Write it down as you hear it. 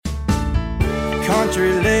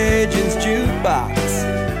Country Legends Jukebox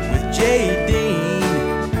with J. Dean,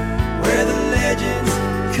 where the legends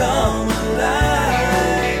come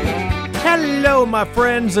alive. Hello, my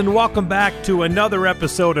friends, and welcome back to another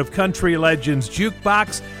episode of Country Legends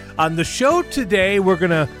Jukebox. On the show today, we're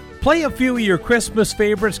going to play a few of your Christmas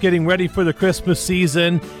favorites, getting ready for the Christmas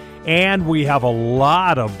season. And we have a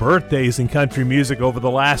lot of birthdays in country music over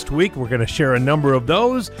the last week. We're going to share a number of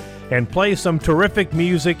those and play some terrific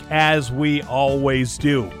music as we always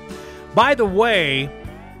do. By the way,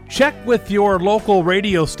 check with your local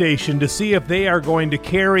radio station to see if they are going to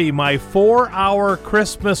carry my 4-hour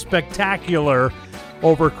Christmas spectacular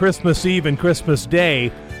over Christmas Eve and Christmas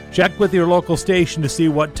Day. Check with your local station to see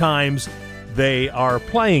what times they are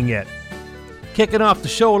playing it. Kicking off the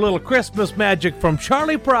show, a little Christmas magic from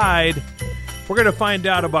Charlie Pride. We're going to find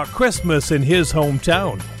out about Christmas in his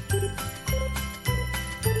hometown.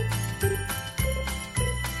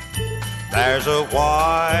 There's a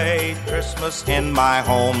white Christmas in my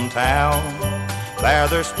hometown. There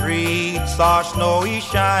the streets are snowy,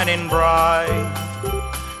 shining bright,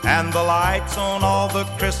 and the lights on all the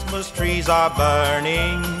Christmas trees are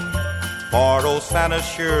burning, for old Santa's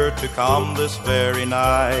sure to come this very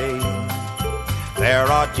night. There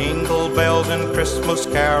are jingle bells and Christmas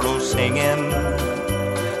carols singing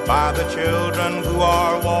by the children who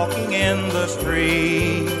are walking in the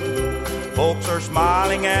street. Folks are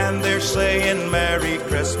smiling and they're saying Merry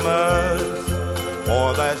Christmas,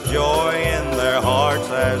 for there's joy in their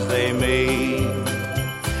hearts as they meet.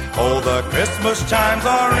 Oh, the Christmas chimes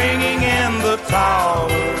are ringing in the tower.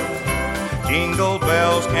 Jingle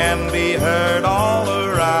bells can be heard all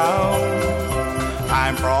around.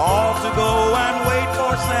 Time for all to go and wait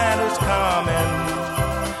for Santa's coming,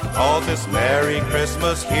 'cause it's Merry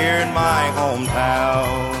Christmas here in my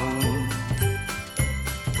hometown.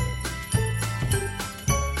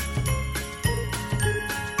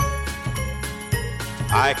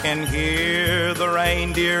 I can hear the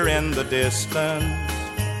reindeer in the distance.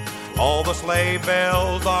 All the sleigh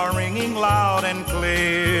bells are ringing loud and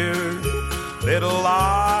clear. Little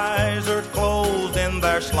eyes are closed in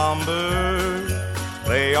their slumber.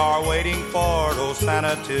 They are waiting for old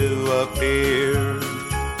Santa to appear.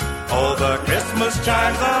 Oh, the Christmas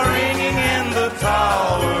chimes are ringing in the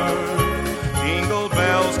tower. Jingle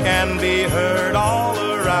bells can be heard all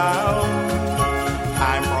around.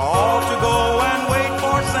 Time for all to go and wait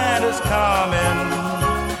for Santa's coming,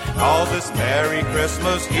 'cause it's Merry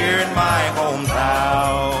Christmas here in my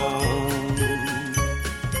hometown.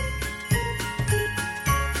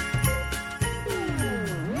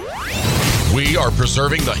 We are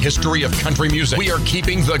preserving the history of country music. We are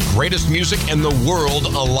keeping the greatest music in the world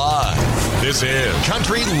alive. This is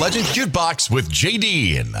Country Legends Jukebox with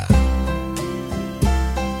J.D.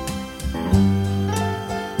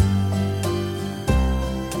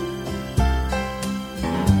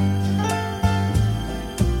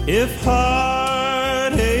 If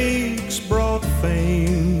heartaches brought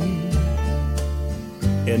fame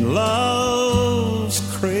in love's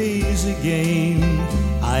crazy game,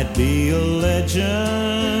 I'd be a legend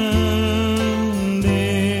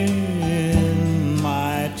in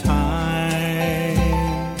my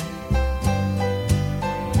time.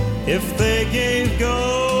 If they gave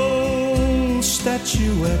gold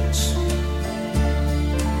statuettes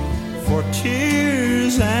for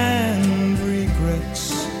tears and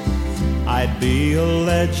regrets, I'd be a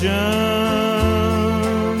legend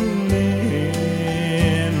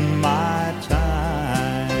in my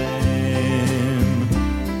time.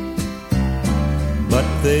 But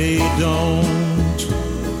they don't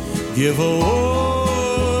give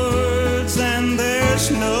awards, and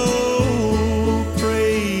there's no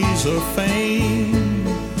praise or fame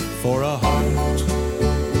for a heart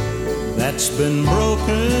that's been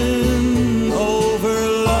broken over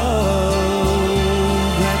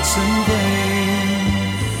love that's in vain.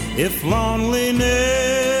 If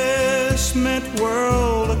loneliness meant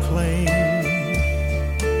world acclaim,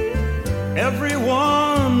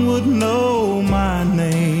 everyone would know my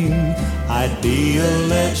name. I'd be a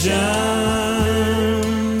legend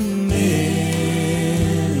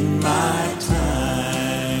in my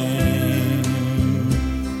time.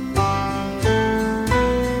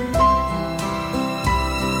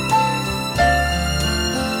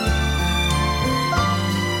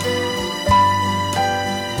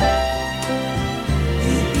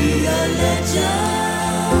 You'd be a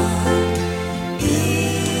legend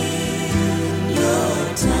in your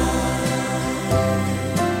time.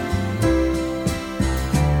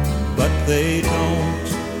 But they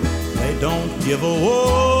don't give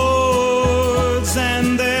awards,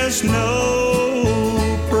 and there's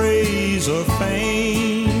no praise or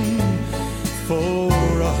fame for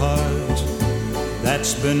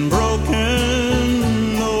that's been broken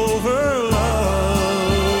over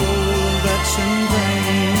love that's in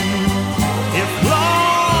vain. If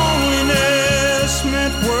loneliness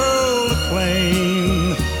meant world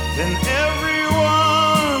acclaim, then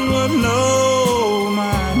everyone would know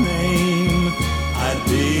my name. I'd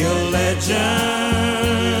be a legend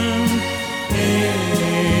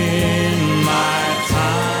in my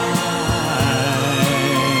time.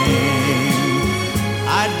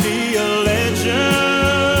 I'd be a legend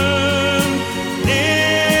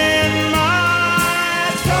in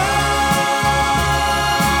my time.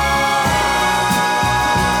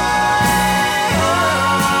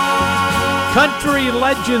 Country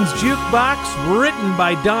Legends Jukebox, written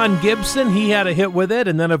by Don Gibson. He had a hit with it.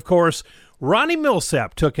 And then, of course, Ronnie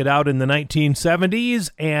Milsap took it out in the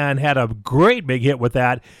 1970s and had a great big hit with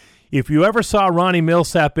that. If you ever saw Ronnie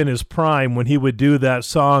Milsap in his prime, when he would do that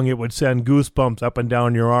song, it would send goosebumps up and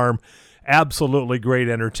down your arm. Absolutely great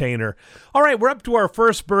entertainer. All right, we're up to our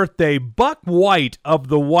first birthday. Buck White of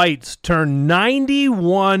the Whites turned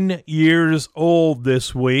 91 years old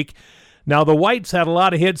this week. Now, the Whites had a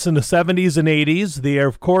lot of hits in the 70s and 80s. They,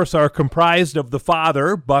 of course, are comprised of the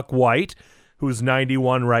father, Buck White, who's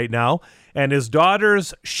 91 right now, and his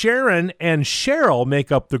daughters Sharon and Cheryl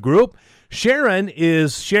make up the group. Sharon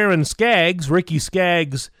is Sharon Skaggs, Ricky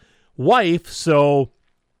Skaggs' wife, so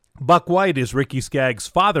Buck White is Ricky Skaggs'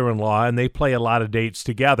 father-in-law, and they play a lot of dates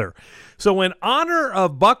together. So in honor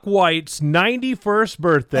of Buck White's 91st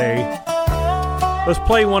birthday, let's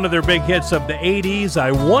play one of their big hits of the 80s,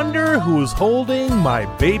 I Wonder Who's Holding My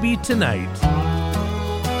Baby Tonight.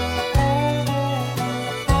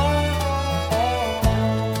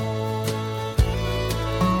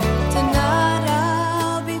 Tonight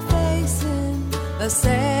I'll be facing a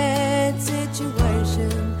sad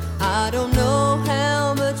situation. I don't know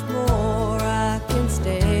how much more I can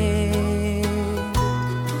stay.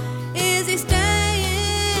 Is he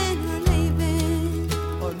staying or leaving,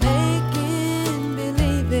 or making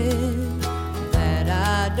believing that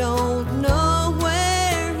I don't know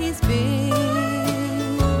where he's been?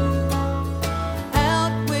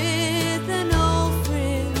 Out with an old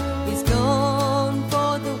friend, he's gone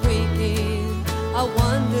for the weekend. I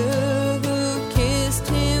wonder who kissed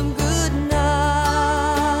him goodnight.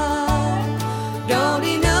 Don't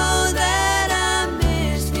he know that I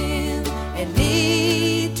miss him and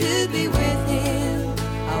need to be with him?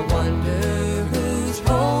 I wonder who's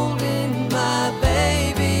holding my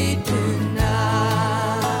baby tonight.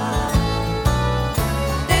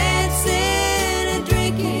 Dancing and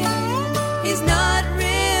drinking, he's not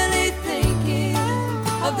really thinking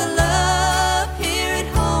of the love here at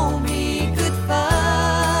home he could find.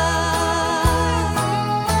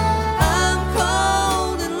 I'm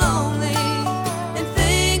cold and lonely and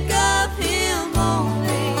think of him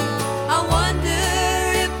only. I wonder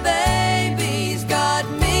if baby's got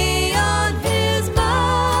me on his mind.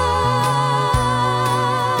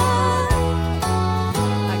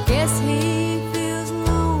 I guess he feels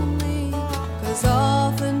lonely, 'cause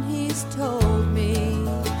often he's told me,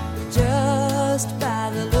 just by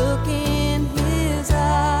the look in his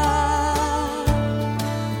eye.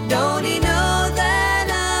 Don't he know that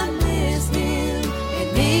I miss him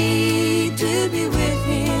and need to be with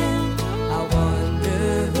him? I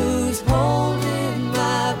wonder who's holding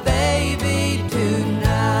my baby tonight.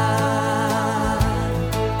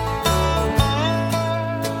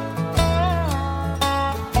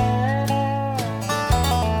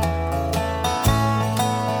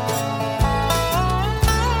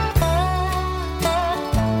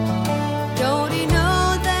 Don't he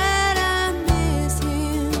know that I miss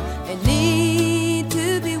him and need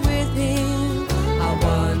to be with him? I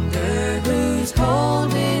wonder who's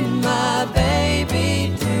holding my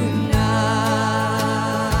baby tonight.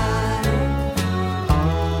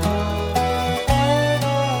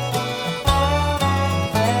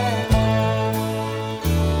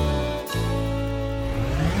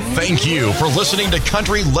 Thank you for listening to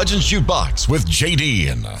Country Legends Jukebox with JD.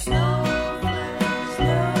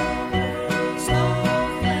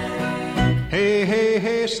 Hey, hey,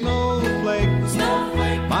 hey, snowflake,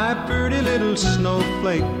 my pretty little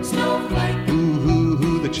snowflake. Ooh, ooh,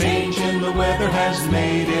 ooh, the change in the weather has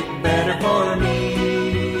made it better for me.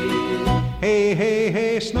 Hey, hey,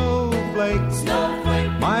 hey, snowflake,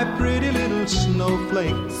 my pretty little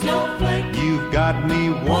snowflake. You've got me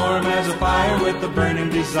warm as a fire with a burning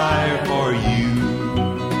desire for you.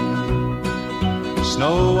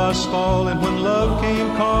 Snow was falling when love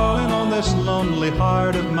came calling on this lonely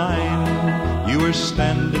heart of mine. You were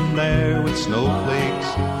standing there with snowflakes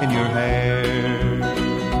in your hair.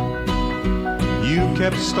 You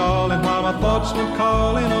kept stalling while my thoughts were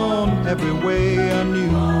calling on every way I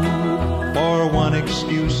knew for one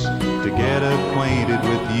excuse to get acquainted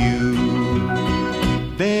with you.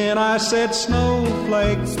 Then I said,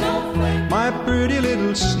 snowflake, snowflake, my pretty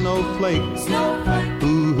little snowflake, snowflake.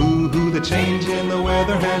 Ooh, ooh, ooh, the change in the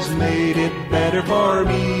weather has made it better for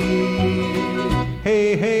me.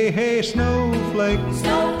 Hey, hey, hey, snowflake,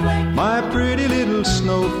 snowflake, my pretty little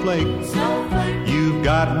snowflake, snowflake. You've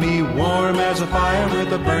got me warm as a fire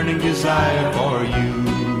with a burning desire for you.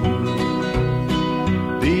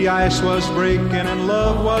 The ice was breaking and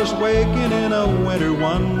love was waking in a winter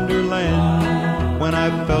wonderland when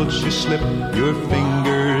I felt you slip your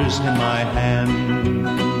fingers in my hand.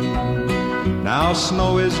 Now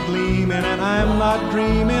snow is gleaming and I'm not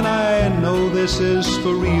dreaming. I know this is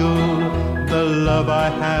for real. The love I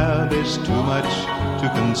have is too much to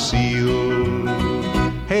conceal.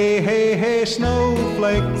 Hey, hey, hey,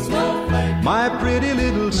 snowflake, snowflake, my pretty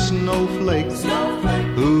little snowflake,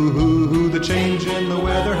 snowflake. Ooh, ooh, ooh, the change in the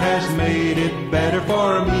weather has made it better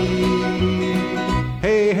for me.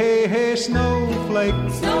 Hey, hey, hey, snowflake,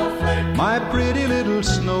 snowflake, my pretty little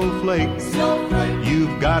snowflake, snowflake.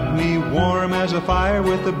 You've got me warm as a fire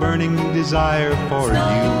with a burning desire for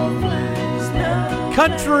you.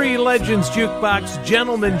 Country Legends Jukebox,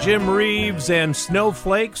 Gentleman Jim Reeves and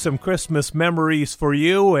Snowflake, some Christmas memories for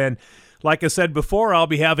you. And like I said before, I'll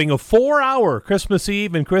be having a 4-hour Christmas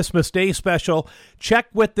Eve and Christmas Day special. Check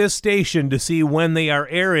with this station to see when they are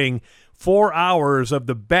airing 4 hours of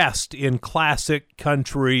the best in classic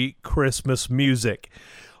country Christmas music.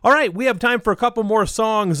 All right, we have time for a couple more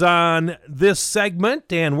songs on this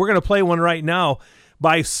segment, and we're going to play one right now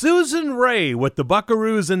by Susan Ray with the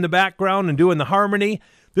Buckaroos in the background and doing the harmony.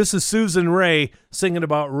 This is Susan Ray singing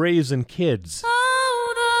about raising kids.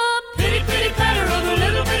 Oh, the pitty, pitty patter of her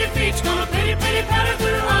little bitty feet's gonna pitty, pitty patter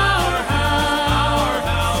through our house. Our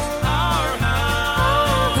house, our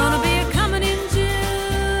house. Gonna be a coming in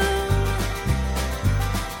June.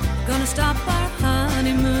 Gonna stop our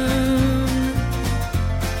honeymoon.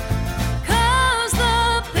 'Cause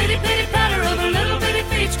the pitty, pitty patter of her little bitty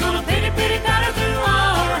feet's gonna pitty, pitty patter through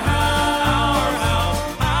our house. Our house,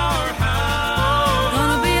 our house.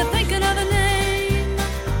 Gonna be a thinking of a name.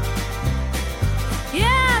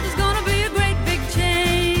 Yeah, there's gonna be a great big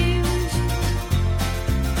change.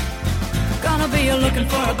 Gonna be a looking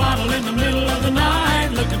for a bottle in the middle of the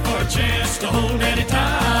night, looking for a chance to hold Daddy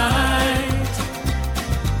tight.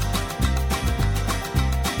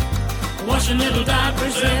 Washing little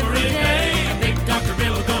diapers every day, a big doctor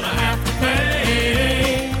bill we're gonna have to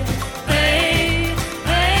pay. Hey,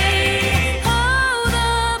 hey. Oh,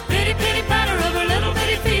 the Pitty, pitty patter of her little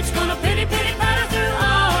bitty feet's gonna pitty, pitty patter through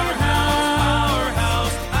our house. Our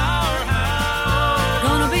house, our house.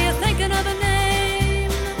 gonna be a thinking of a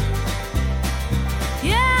name.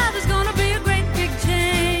 Yeah, there's gonna be a great big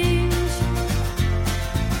change.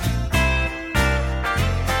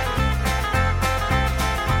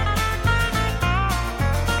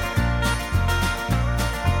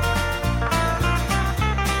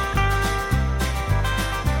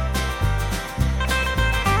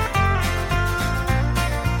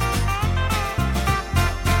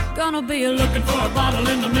 Gonna be a looking for a bottle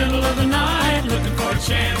in the middle of the night, looking for a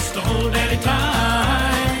chance to hold Daddy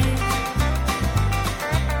tight.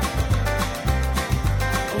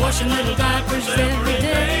 Washing little diapers every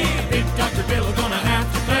day, a big doctor bill we're gonna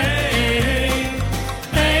have to pay.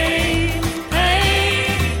 Hey,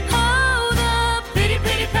 hey. Oh, the Pitty,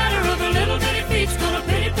 pitty patter of her little bitty feet's gonna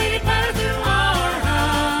pitty, pitty patter through our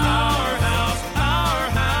house. Our house, our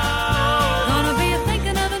house. gonna be a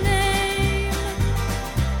thinking of a name.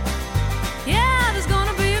 Yeah, there's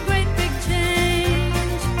gonna be a great big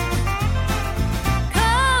change.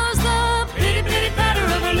 'Cause the Pitty, pitty patter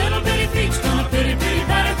of her little bitty feet's gonna pitty, pitty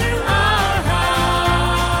patter through our house.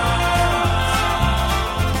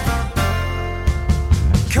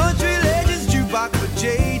 Country Legends Jukebox with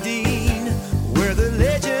J. Dean, where the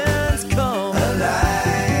legends come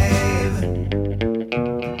alive.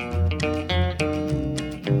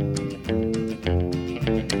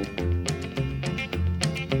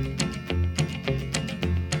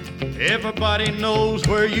 Everybody knows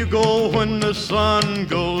where you go when the sun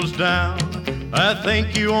goes down. I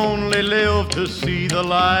think you only live to see the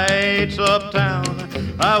lights uptown.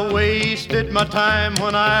 I wasted my time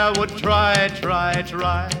when I would try.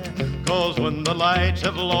 'Cause when the lights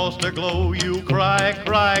have lost their glow, you cry.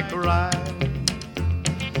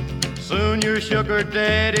 Soon your sugar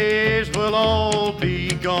daddies will all be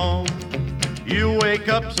gone. You wake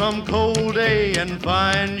up some cold day and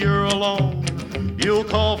find you're alone. You'll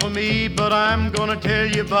call for me, but I'm gonna tell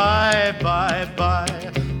you bye.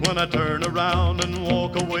 When I turn around and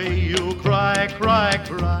walk away, you'll cry, cry,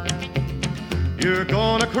 cry. You're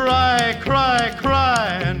gonna cry, cry,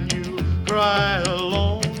 cry, and you cry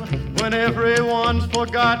alone. When everyone's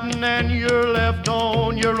forgotten and you're left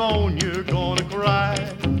on your own, you're gonna cry,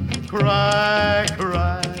 cry,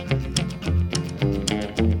 cry.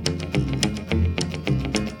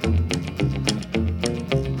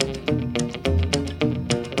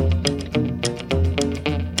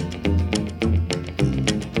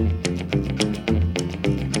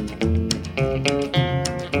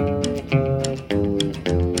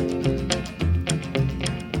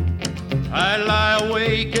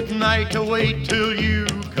 To wait till you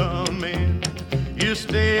come in. You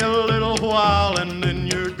stay a little while and then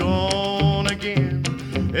you're gone again.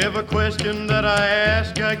 Every question that I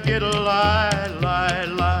ask, I get a lie, lie,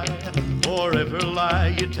 lie. For every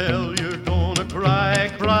lie you tell, you're gonna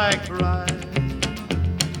cry, cry, cry.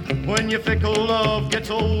 When your fickle love gets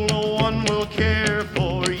old, no one will care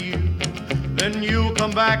for you. Then you'll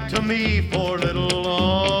come back to me for little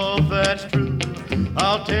love that's true.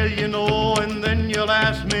 I'll tell you no, and then you'll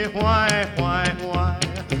ask me why, why, why.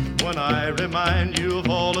 When I remind you of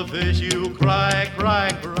all of this, you'll cry, cry,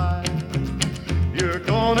 cry. You're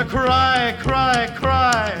gonna cry, cry,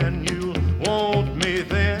 cry, and you want me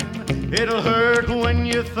then. It'll hurt when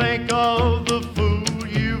you think of the fool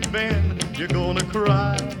you've been. You're gonna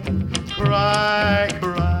cry, cry,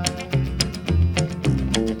 cry.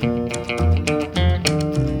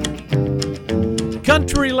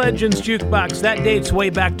 Country Legends Jukebox, that dates way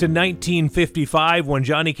back to 1955 when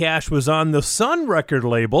Johnny Cash was on the Sun record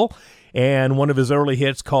label and one of his early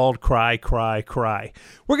hits called Cry, Cry, Cry.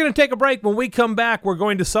 We're going to take a break. When we come back, we're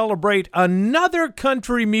going to celebrate another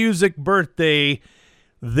country music birthday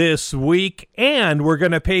this week, and we're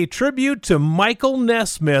going to pay tribute to Michael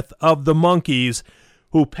Nesmith of the Monkees,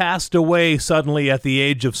 who passed away suddenly at the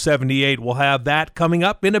age of 78. We'll have that coming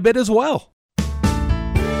up in a bit as well.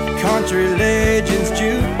 Country Legends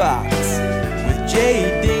Jukebox with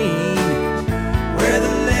J. Dean, where the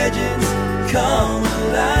legends come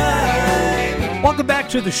alive. Welcome back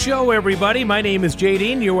to the show, everybody. My name is J.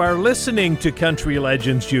 Dean. You are listening to Country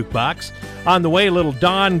Legends Jukebox. On the way, little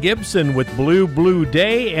Don Gibson with Blue, Blue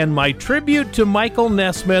Day, and my tribute to Michael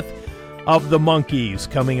Nesmith of the Monkees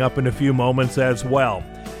coming up in a few moments as well.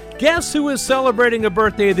 Guess who is celebrating a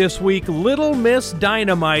birthday this week? Little Miss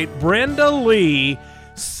Dynamite, Brenda Lee,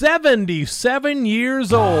 77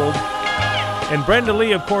 years old. And Brenda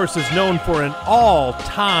Lee, of course, is known for an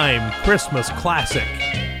all-time Christmas classic.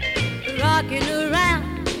 Rocking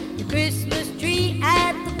around the Christmas tree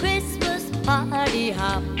at the Christmas party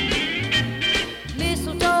hop.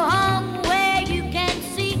 Mistletoe hung where you can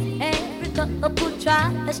see every couple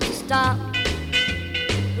tries to stop.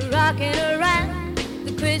 Rocking around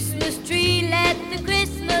the Christmas tree, let the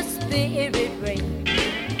Christmas spirit ring.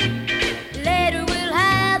 Later we'll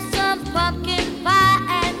have some pumpkin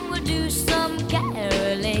pie and we'll do some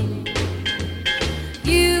caroling.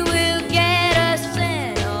 You will get a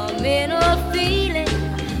sentimental feeling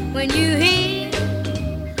when you hear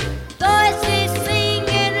voices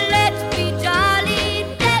singing, let's be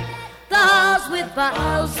jolly, deck the halls with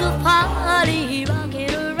boughs of holly.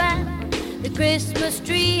 Rocking around the Christmas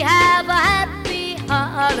tree, have a happy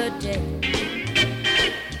holiday.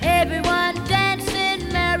 Everyone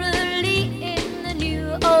dancing merrily in the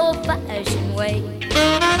new old-fashioned way.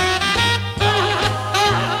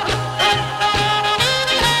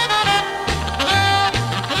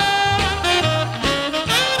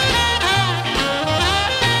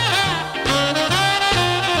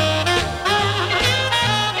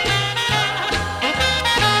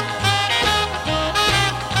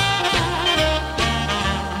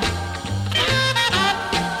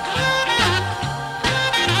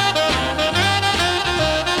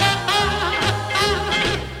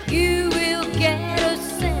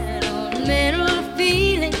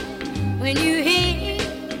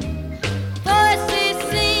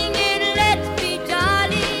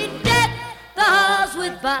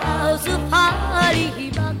 Boughs of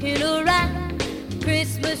holly, rocking around the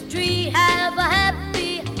Christmas tree, have a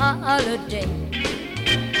happy holiday.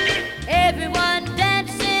 Everyone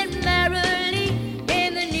dancing merrily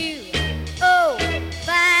in the new old-fashioned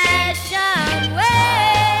way.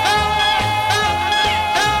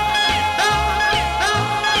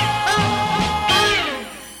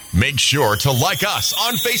 Make sure to like us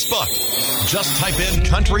on Facebook. Just type in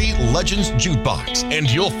Country Legends Jukebox and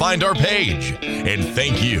you'll find our page. And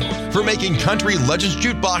thank you for making Country Legends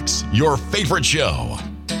Jukebox your favorite show.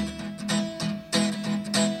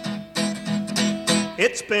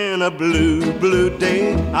 It's been a blue, blue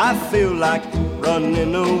day. I feel like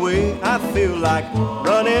running away. I feel like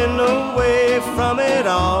running away from it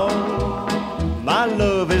all. My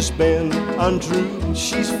love has been untrue.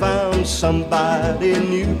 She's found somebody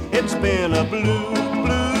new. It's been a blue,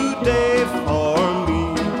 blue day for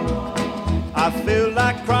me. I feel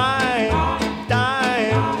like crying,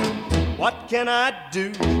 dying. What can I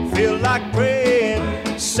do? Feel like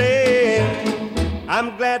praying, saying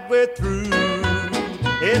I'm glad we're through.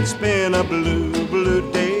 It's been a blue,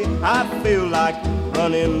 blue day. I feel like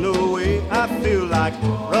running away. I feel like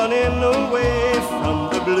running away from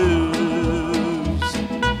the blues.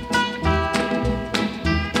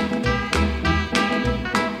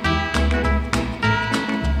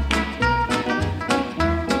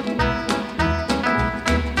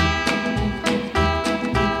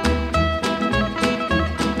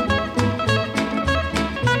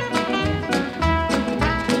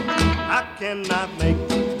 Cannot make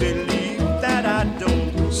believe that I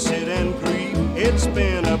don't sit and grieve. It's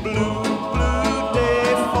been a blue, blue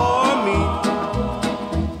day for me.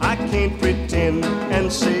 I can't pretend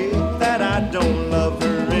and say that I don't love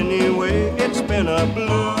her anyway. It's been a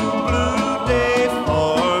blue, blue day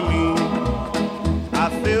for me. I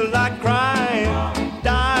feel like crying,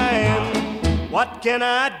 dying. What can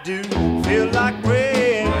I do? Feel like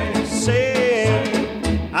praying,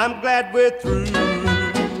 saying I'm glad we're through.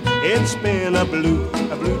 It's been a blue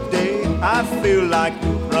day. I feel like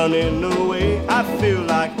running away. I feel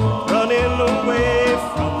like running away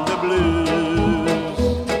from the blues.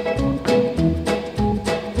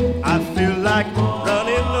 I feel like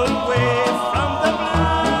running away from the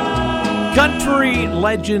blues. Country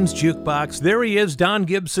Legends Jukebox. There he is, Don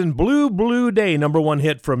Gibson, Blue, Blue Day, #1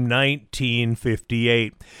 hit from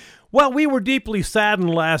 1958. Well, we were deeply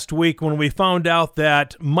saddened last week when we found out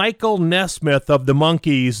that Michael Nesmith of the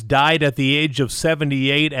Monkees died at the age of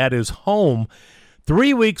 78 at his home.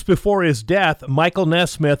 3 weeks before his death, Michael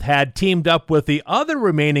Nesmith had teamed up with the other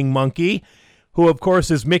remaining Monkee, who of course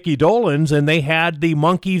is Mickey Dolenz, and they had the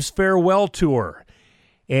Monkees Farewell Tour.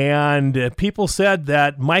 And people said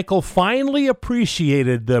that Michael finally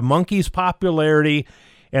appreciated the Monkees' popularity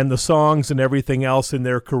and the songs and everything else in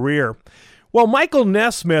their career. Well, Michael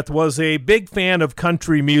Nesmith was a big fan of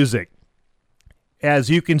country music, as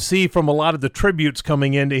you can see from a lot of the tributes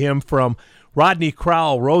coming into him from Rodney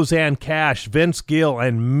Crowell, Roseanne Cash, Vince Gill,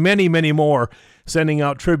 and many, many more sending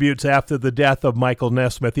out tributes after the death of Michael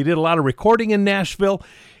Nesmith. He did a lot of recording in Nashville,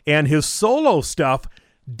 and his solo stuff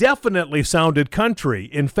definitely sounded country.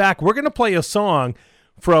 In fact, we're going to play a song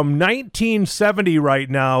from 1970 right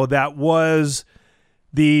now that was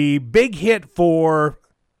the big hit for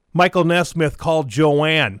Michael Nesmith, called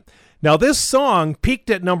Joanne. Now, this song peaked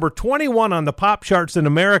at number 21 on the pop charts in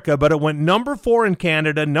America, but it went number 4 in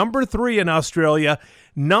Canada, number 3 in Australia,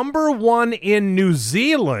 number 1 in New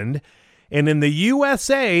Zealand, and in the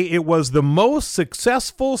USA, it was the most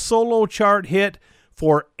successful solo chart hit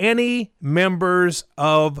for any members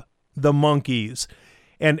of the Monkees.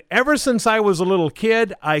 And ever since I was a little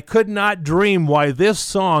kid, I could not dream why this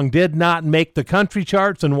song did not make the country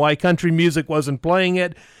charts and why country music wasn't playing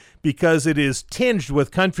it, because it is tinged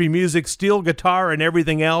with country music, steel guitar, and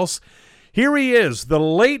everything else. Here he is, the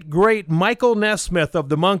late, great Michael Nesmith of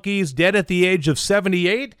the Monkees, dead at the age of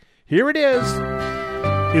 78. Here it is,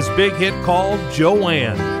 his big hit called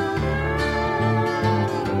Joanne.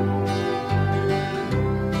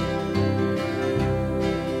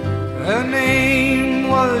 Her name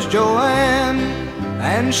was Joanne,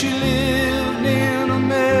 and she lived in a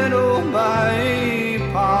meadow by a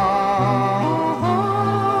pond.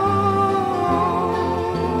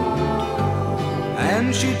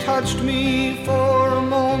 And she touched me for a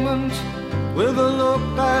moment with a look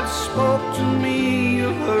that spoke to me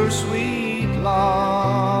of her sweet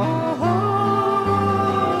love.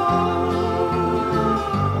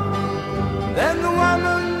 Then the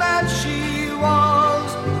woman that she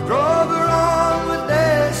was drove her on with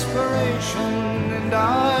desperation, and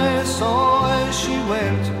I saw as she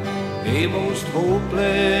went a most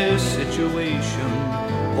hopeless situation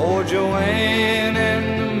for Joanne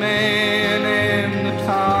and the man and the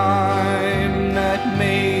time that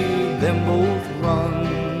made them both run.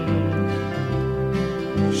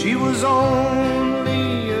 She was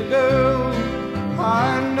only a girl,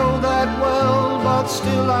 I know that well, but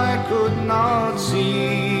still I could not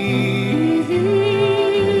see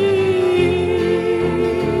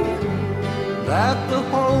that the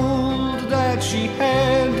hold that she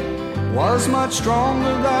had was much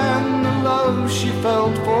stronger than the love she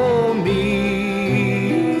felt for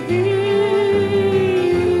me.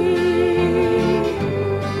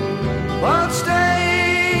 But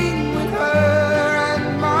staying with her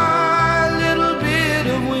and my little bit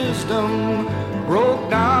of wisdom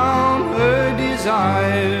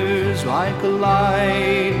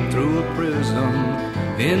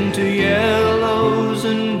into yellows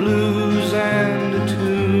and blues and a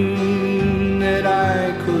tune that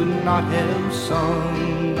I could not have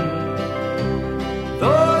sung.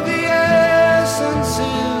 Though the essence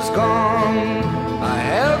is gone, I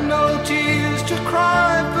have no tears to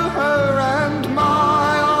cry for her, and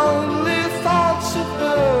my only thoughts of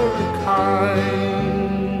her are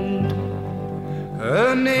kind.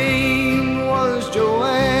 Her name was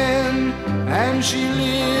Joanne, and she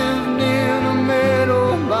lived in a meadow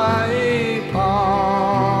by a pond.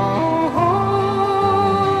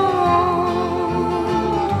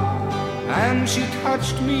 And she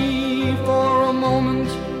touched me for a moment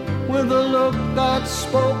with a look that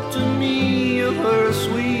spoke to me of her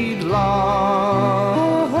sweet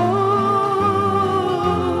love.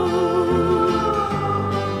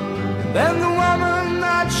 Then the woman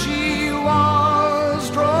that she was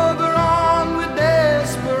drove her on with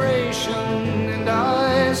desperation, and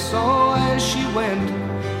I saw as she went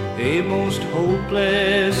a most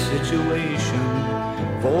hopeless situation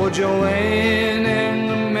for Joanne and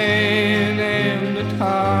the man and the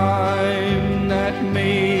time that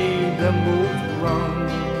made them both run.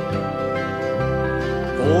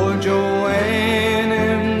 For Joanne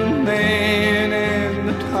and the man and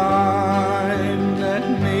the time that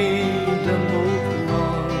made them both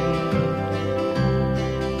run.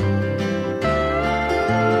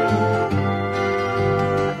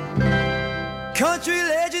 Country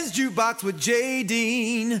Legends Jukebox with J.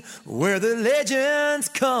 Dean, where the legends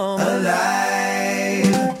come alive.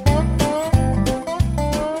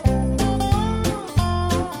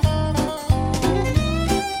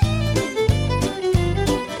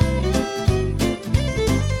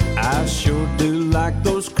 I sure do like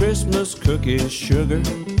those Christmas cookies, sugar.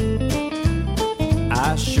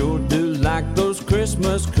 I sure do like those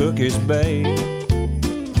Christmas cookies, babe.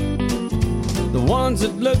 The ones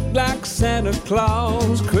that look like Santa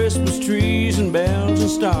Claus, Christmas trees and bells and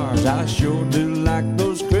stars. I sure do like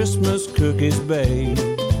those Christmas cookies, babe.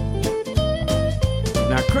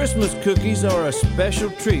 Now Christmas cookies are a special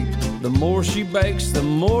treat. The more she bakes, the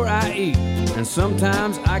more I eat. And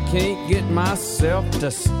sometimes I can't get myself to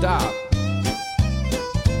stop.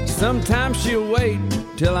 Sometimes she'll wait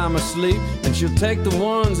till I'm asleep, and she'll take the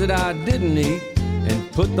ones that I didn't eat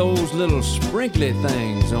and put those little sprinkly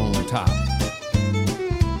things on top.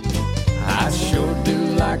 I sure do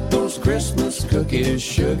like those Christmas cookies,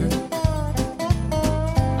 sugar.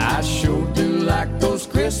 I sure do like those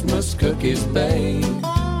Christmas cookies, babe.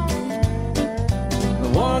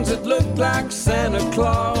 The ones that look like Santa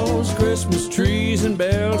Claus, Christmas trees and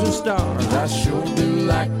bells and stars. I sure do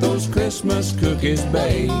like those Christmas cookies,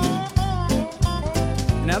 babe.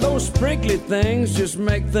 Now those sprinkly things just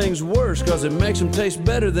make things worse, 'cause it makes them taste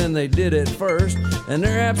better than they did at first, and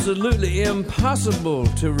they're absolutely impossible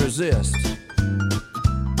to resist.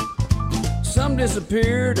 Some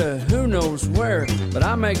disappear to who knows where, but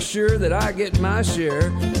I make sure that I get my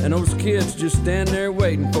share, and those kids just stand there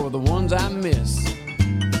waiting for the ones I miss.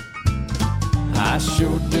 I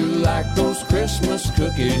sure do like those Christmas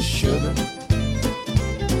cookies, sugar.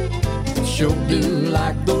 Sure do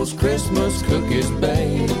like those Christmas cookies,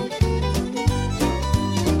 babe.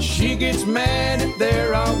 She gets mad if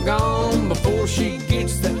they're all gone before she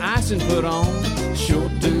gets the icing put on. Sure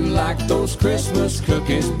do like those Christmas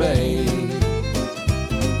cookies, babe.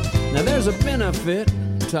 Now there's a benefit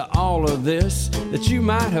to all of this that you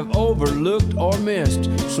might have overlooked or missed.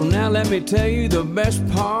 So now let me tell you the best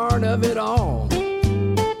part of it all.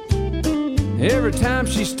 Every time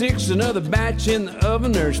she sticks another batch in the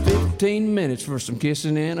oven, there's 15 minutes for some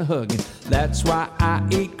kissing and a hugging. That's why I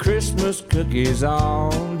eat Christmas cookies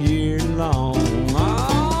all year long.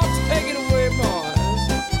 Oh, take it away, boys.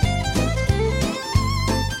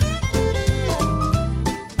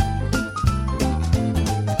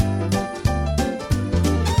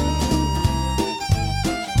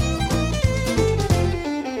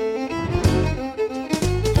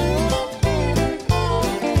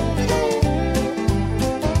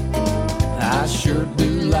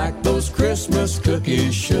 Christmas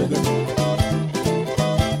cookies, sugar.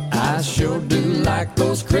 I sure do like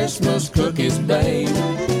those Christmas cookies, babe.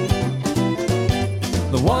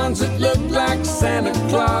 The ones that look like Santa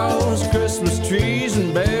Claus, Christmas trees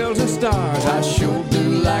and bells and stars. I sure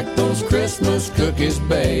do like those Christmas cookies,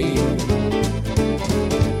 babe.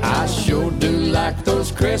 I sure do like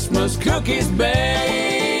those Christmas cookies, babe.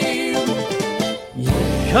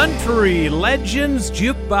 Country Legends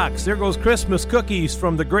Jukebox. There goes Christmas Cookies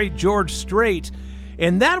from the great George Strait.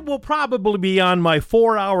 And that will probably be on my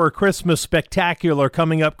 4-hour Christmas spectacular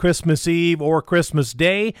coming up Christmas Eve or Christmas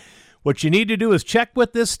Day. What you need to do is check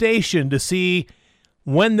with this station to see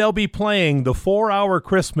when they'll be playing the 4-hour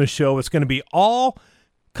Christmas show. It's going to be all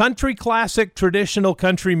country classic, traditional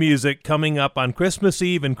country music coming up on Christmas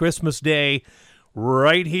Eve and Christmas Day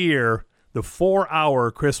right here, the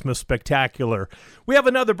 4-hour Christmas Spectacular. We have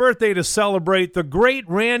another birthday to celebrate. The great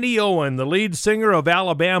Randy Owen, the lead singer of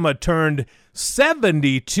Alabama, turned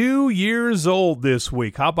 72 years old this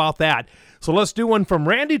week. How about that? So let's do one from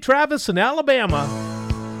Randy Travis in Alabama.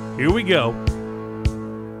 Here we go.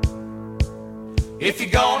 If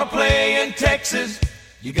you're gonna play in Texas,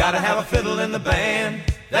 you gotta have a fiddle in the band.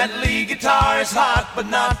 That lead guitar is hot, but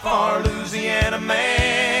not for a Louisiana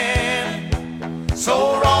man.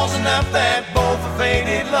 So rosin up that bow for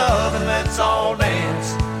faded love and let's all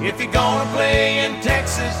dance. If you're gonna play in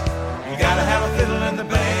Texas, you gotta have a fiddle in the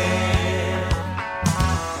band.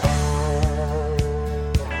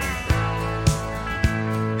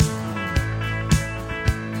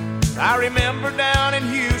 I remember down in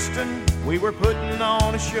Houston, we were putting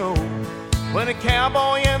on a show when a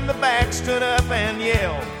cowboy in the back stood up and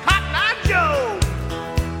yelled, "Cotton Eye Joe!"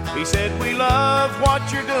 He said, "We love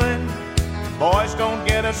what you're doing, boys, don't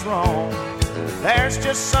get us wrong. There's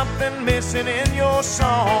just something missing in your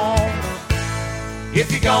song.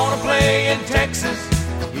 If you're gonna play in Texas,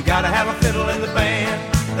 you gotta have a fiddle in the band.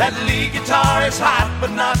 That lead guitar is hot,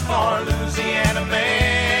 but not for a Louisiana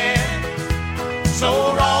man.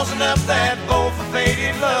 So rosin up that bow for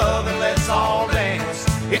faded love and let's all dance.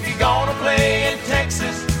 If you're gonna play in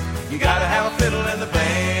Texas, you gotta have a fiddle in the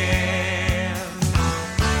band."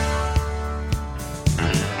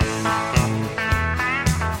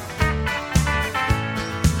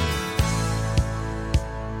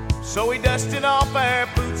 So we dusted off our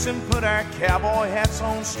boots and put our cowboy hats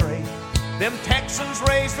on straight. Them Texans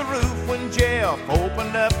raised the roof when Jeff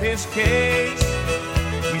opened up his case.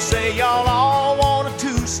 You say y'all all want a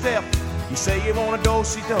two-step, you say you want a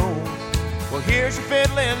do-si-do. Well, here's your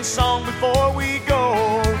fiddling song before we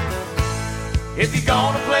go. If you're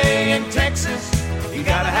gonna play in Texas, you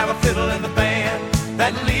gotta have a fiddle in the band.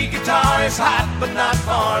 That lead guitar is hot, but not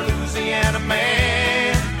for a Louisiana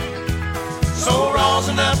man. So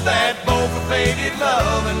rosin up that bow for faded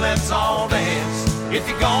love and let's all dance. If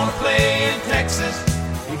you're gonna play in Texas,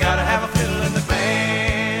 you gotta have a fiddle in the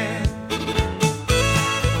band.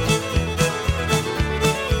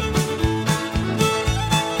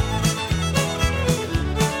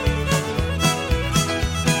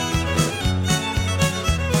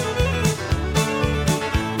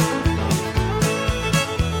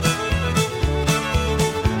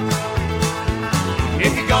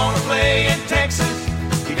 If you're gonna play in Texas,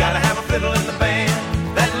 you gotta have a fiddle in the band.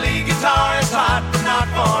 That lead guitar is hot, but not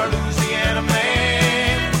for a Louisiana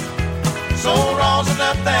man. So rosin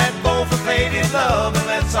up that bow for faded love and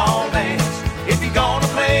let's all dance. If you're gonna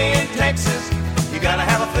play in Texas, you gotta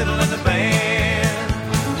have a fiddle in the band.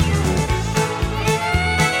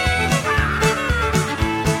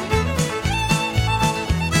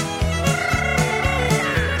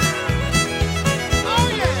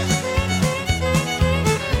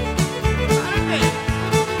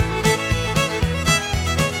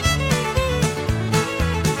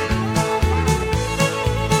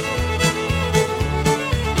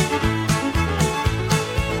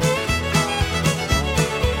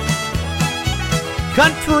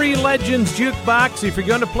 Country Legends Jukebox. If you're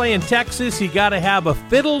going to play in Texas, you got to have a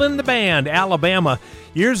fiddle in the band. Alabama.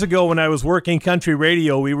 Years ago when I was working country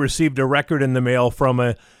radio, we received a record in the mail from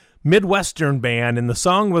a Midwestern band, and the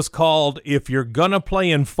song was called "If You're Gonna Play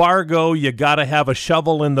in Fargo, You Gotta Have a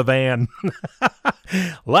Shovel in the Van."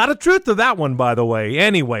 A lot of truth to that one, by the way.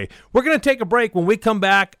 Anyway, we're going to take a break. When we come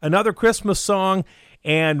back, another Christmas song,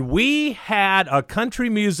 and we had a country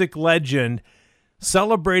music legend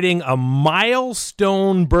celebrating a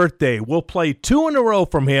milestone birthday. We'll play 2 in a row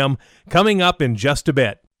from him coming up in just a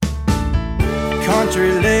bit.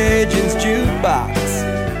 Country Legends Jukebox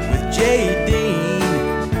with J.D.,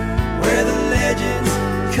 where the legends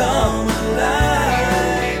come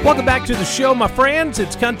alive. Welcome back to the show, my friends.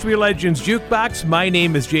 It's Country Legends Jukebox. My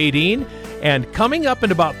name is J.D., and coming up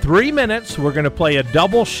in about 3 minutes, we're going to play a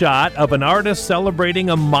double shot of an artist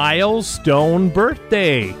celebrating a milestone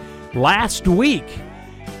birthday last week,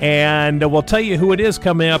 and we'll tell you who it is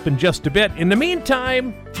coming up in just a bit. In the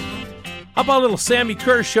meantime, how about a little Sammy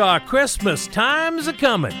Kershaw, "Christmas Time's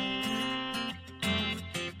a-Comin'"?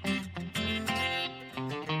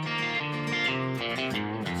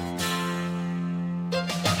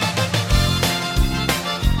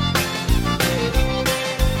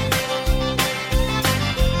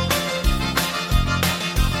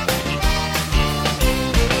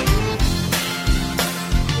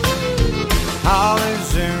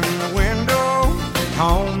 Holly's in the window,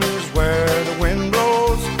 home is where the wind blows.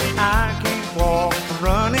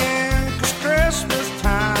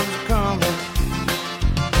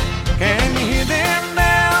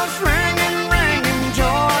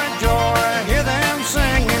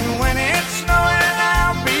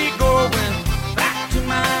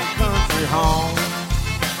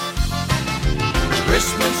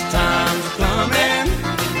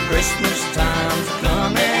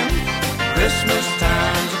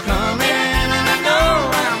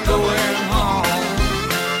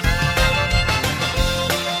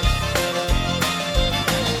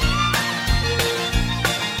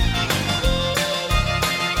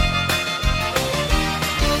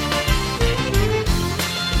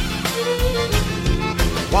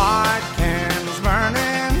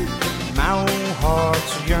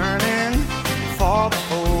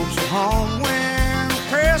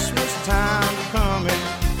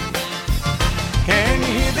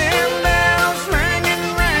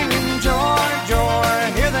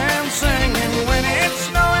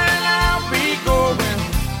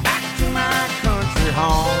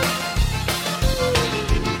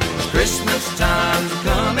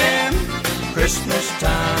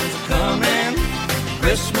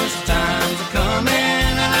 time's a coming,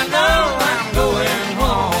 and I know I'm going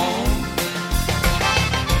home.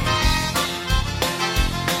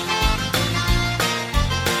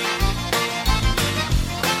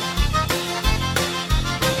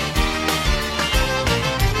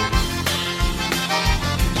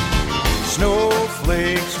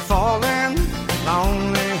 Snowflakes are falling,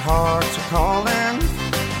 lonely hearts are calling,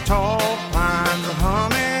 tall pines are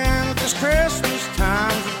humming, 'cause Christmas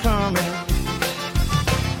time's a coming.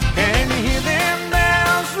 Can you hear them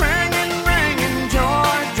bells ringing, ringing,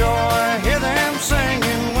 joy, joy, hear them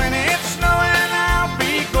singing? When it's snowing I'll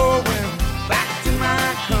be going back to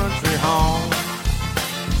my country home.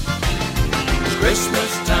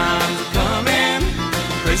 Christmas time's a coming,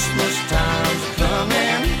 Christmas time's a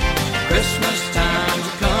coming, Christmas time's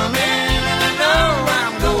a coming, and I know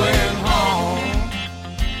I'm going home.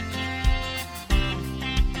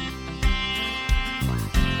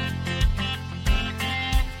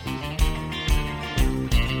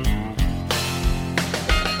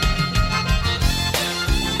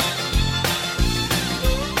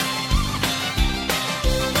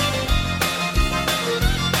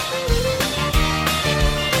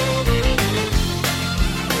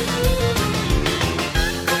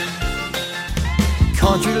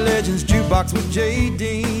 Country Legends Jukebox with J.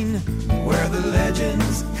 Dean, where the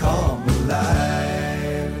legends come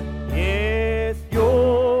alive. Yes,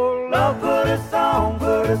 your love put a song,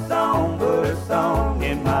 put a song, put a song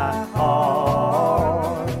in my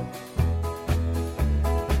heart.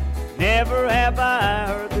 Never have I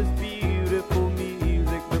heard this beautiful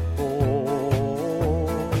music before.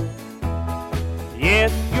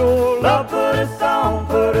 Yes, your love put a song,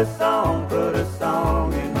 put a song, put a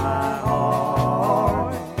song in my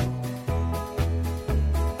heart.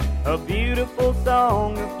 A beautiful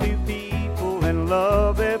song of two people in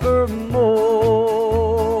love evermore.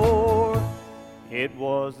 It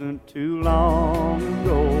wasn't too long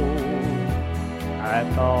ago I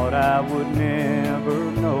thought I would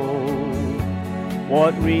never know.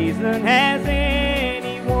 What reason has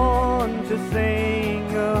anyone to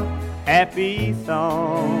sing a happy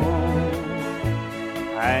song?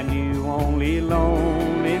 I knew only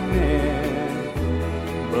loneliness,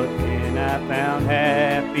 but then I found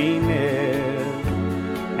happiness.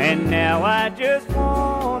 And now I just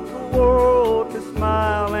want the world to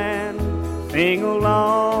smile and sing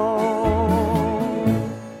along.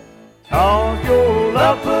 'Cause your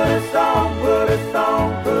love put a song, put a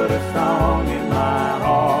song, put a song in my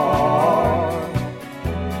heart.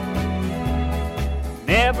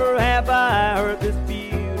 Never have I heard this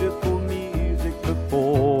beautiful music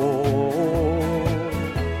before.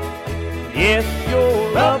 Yes,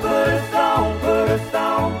 your love put a song, put a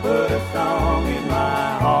song, put a song in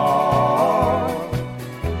my heart.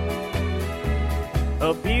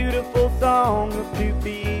 A beautiful song of two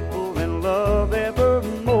people in love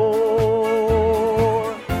evermore.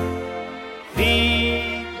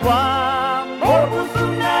 Si tu amor puso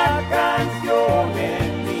una canción en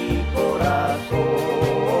mi corazón.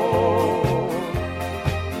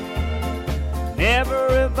 Never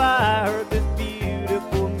have I heard this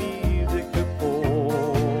beautiful music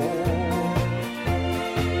before.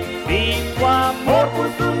 Si tu amor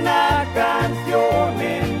puso una canción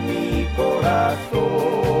en mi corazón.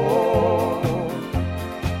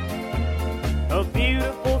 A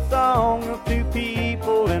beautiful song of two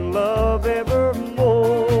people in love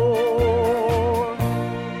evermore.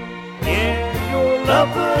 Yeah, your love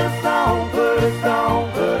put a song, put a song,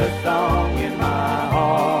 put a song in my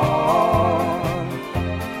heart.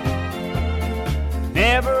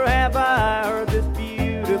 Never have I heard this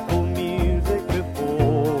beautiful music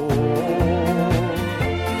before.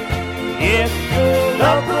 Yes, your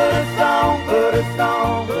love put a song, put a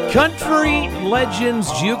song, put a Country Legends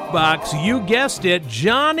Jukebox, you guessed it,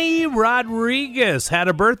 Johnny Rodriguez had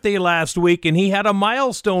a birthday last week, and he had a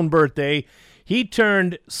milestone birthday. He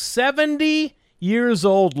turned 70 years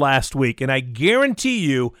old last week, and I guarantee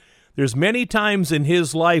you there's many times in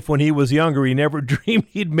his life when he was younger he never dreamed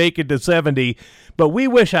he'd make it to 70, but we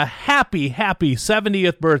wish a happy, happy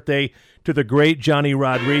 70th birthday to the great Johnny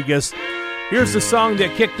Rodriguez. Here's the song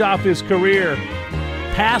that kicked off his career,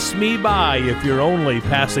 Pass Me By If You're Only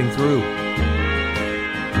Passing Through.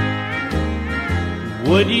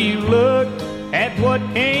 Would you look at what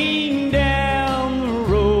came down the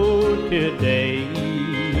road today?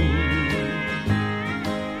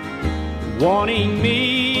 Wanting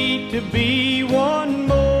me to be one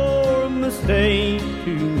more mistake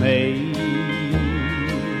to make.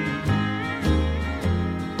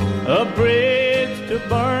 A bridge to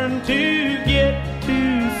burn to get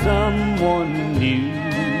to someone new.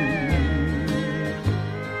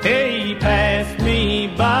 Hey, pass me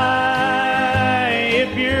by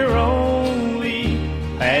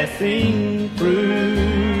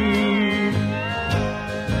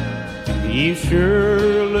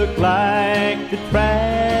sure look like the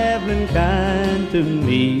traveling kind to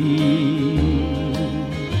me.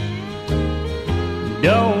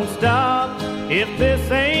 Don't stop if this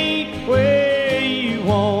ain't where you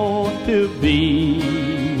want to be.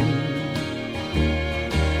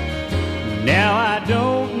 Now I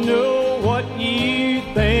don't know what you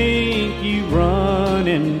think you run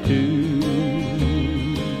into.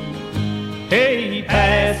 Hey,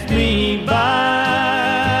 pass me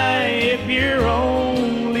by if you're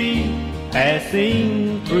only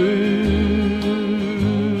passing through.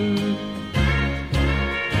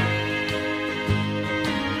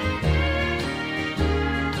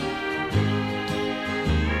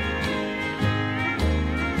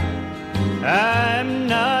 I'm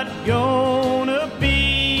not gonna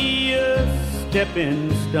be a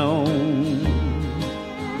stepping stone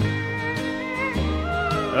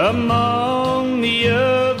among the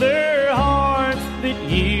other hearts that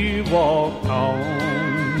you walk on.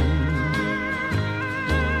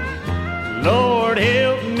 Lord,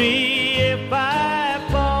 help me if I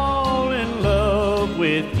fall in love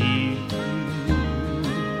with you.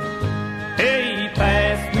 Hey,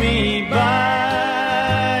 pass me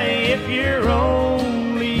by if you're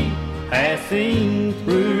only passing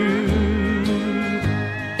through.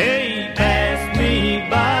 Hey, pass me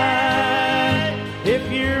by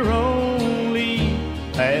if you're only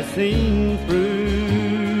passing through.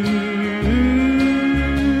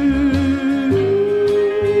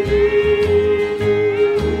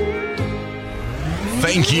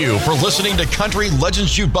 Thank you for listening to Country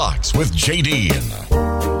Legends Jukebox with JD.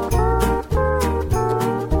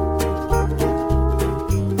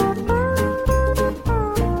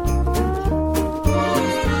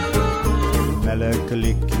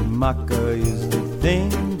 Kalikimaka is the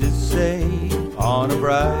thing to say on a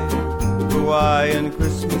bright Hawaiian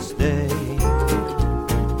Christmas day.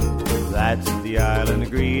 That's the island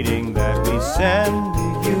greeting that we send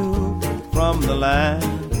to you from the land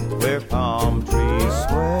where palm trees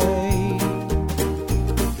sway.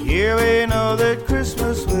 Here we know that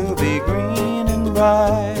Christmas will be green and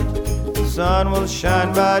bright. The sun will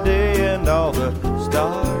shine by day and all the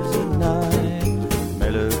stars at night.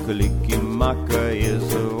 Kalikimaka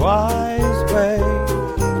is a wise way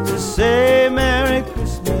to say Merry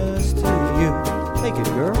Christmas to you. Take it,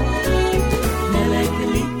 girl.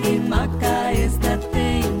 Kalikimaka is the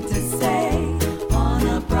thing to say on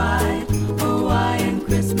a bright Hawaiian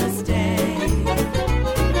Christmas day.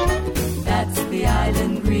 That's the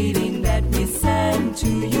island greeting that we send to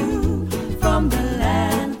you from the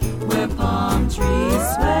land where palm trees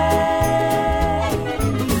sway.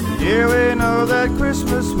 Here we know that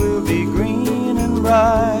Christmas will be green and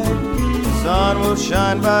bright. The sun will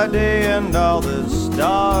shine by day and all the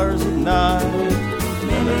stars at night.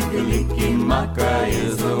 Kalikimaka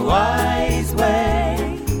is a wise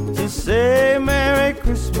way to say Merry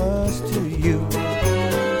Christmas to you.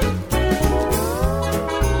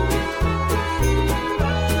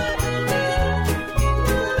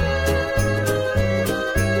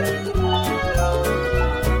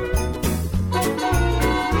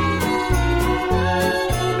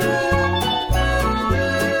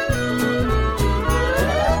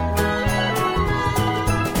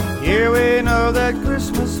 Here we know that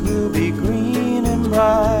Christmas will be green and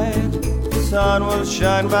bright. The sun will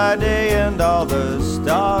shine by day and all the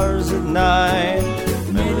stars at night.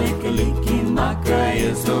 Kalikimaka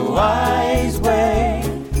is a wise way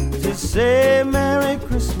to say Merry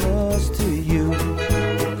Christmas to you.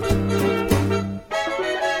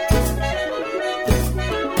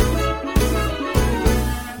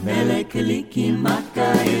 Kalikimaka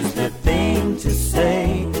is the thing to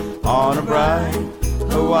say on a bright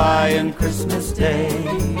Hawaiian Christmas day.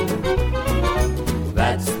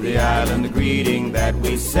 That's the island greeting that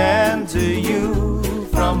we send to you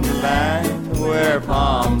from the land where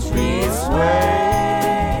palm trees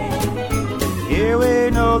sway. Here we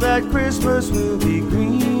know that Christmas will be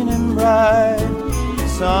green and bright. The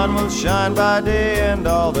sun will shine by day and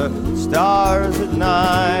all the stars at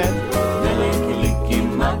night.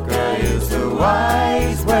 Kalikimaka is the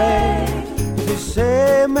wise way to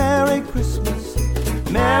say Merry Christmas.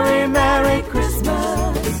 Merry, Merry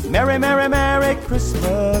Christmas. Merry, Merry, Merry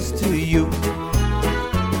Christmas to you.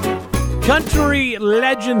 Country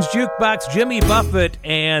Legends Jukebox, Jimmy Buffett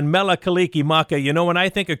and Merle Kalikimaka. You know, when I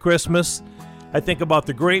think of Christmas, I think about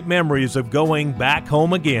the great memories of going back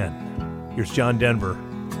home again. Here's John Denver.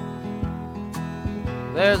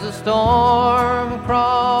 There's a storm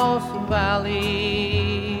across the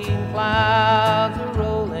valley, clouds are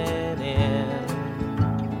rolling in.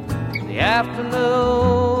 The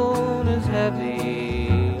afternoon is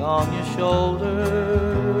heavy on your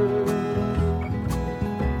shoulders.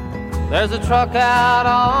 There's a truck out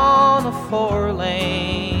on the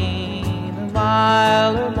 4-lane, a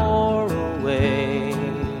mile or more away.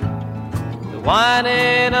 The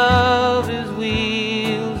whining of his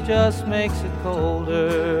wheels just makes it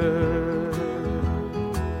colder.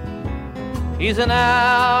 He's an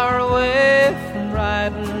hour away from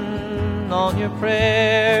riding on your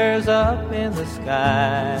prayers up in the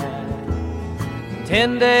sky.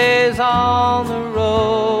 10 days on the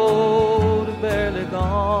road, barely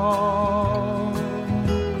gone.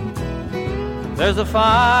 There's a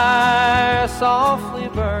fire softly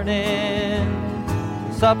burning,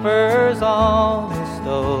 supper's on the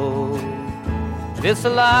stove. It's the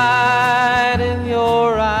light in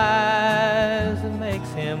your eyes that makes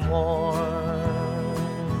him warm.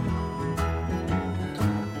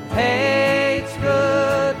 Hey, it's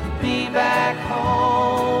good to be back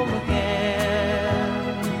home again.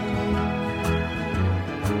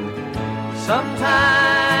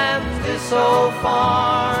 Sometimes this old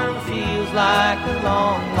farm feels like a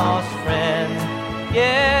long-lost friend.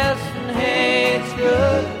 Yes, and hey, it's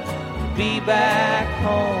good to be back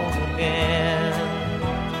home again.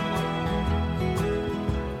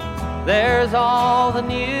 There's all the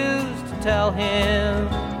news to tell him.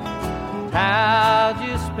 How'd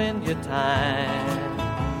you spend your time?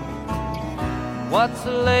 What's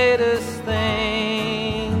the latest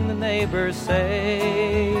thing the neighbors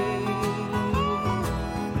say?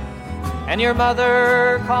 And your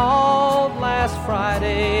mother called last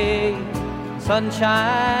Friday.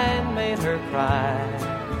 Sunshine made her cry.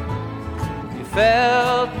 You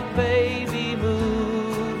felt the baby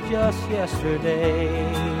move just yesterday.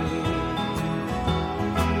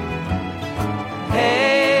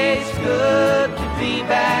 Hey, it's good to be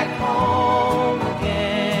back home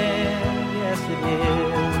again. Yes, it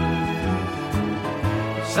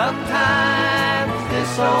is. Sometimes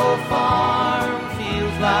this old farm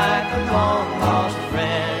feels like a long-lost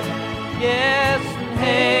friend. Yes, and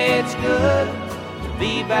hey, it's good to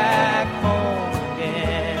be back home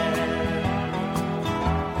again.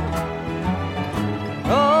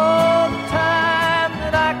 Oh, the time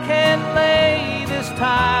that I can lay this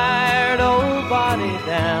tired old body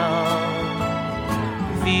down,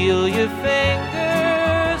 feel your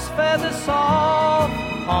fingers feather soft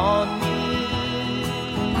on me.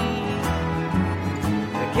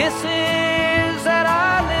 The kisses that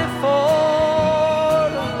I live for,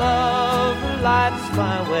 the love that lights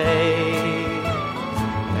my way,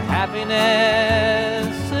 the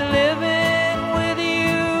happiness of living with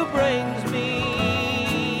you brings me.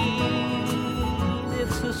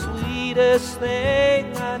 It's the sweetest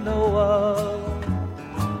thing I know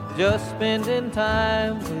of, just spending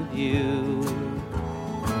time with you.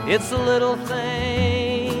 It's the little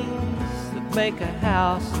things that make a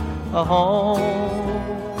house a home.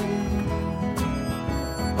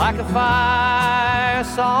 Like a fire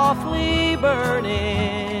softly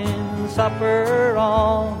burning, supper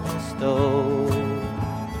on the stove.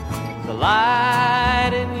 The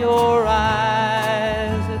light in your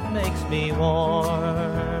eyes, it makes me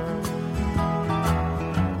warm.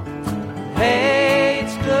 Hey,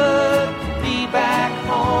 it's good to be back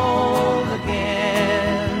home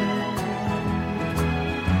again.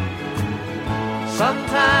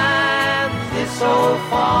 Sometimes this old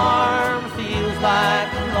farm feels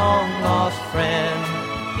like a long-lost friend.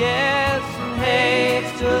 Yes, and hey,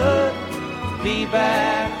 it's good to be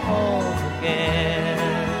back home again.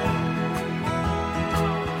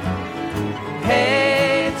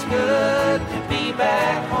 Hey, it's good to be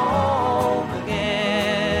back home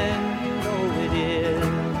again. You know it is.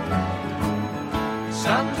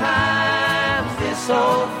 Sometimes this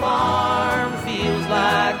old farm feels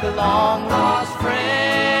like a long-lost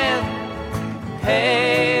friend.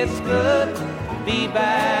 Hey, it's good to be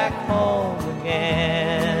back home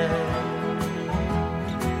again.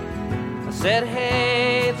 I said,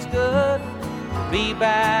 hey, it's good to be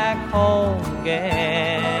back home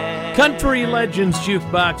again. Country Legends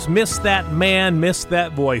Jukebox, Miss That Man, Miss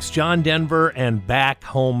That Voice. John Denver and Back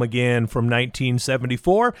Home Again from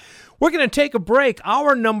 1974. We're going to take a break.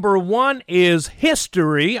 Our number one is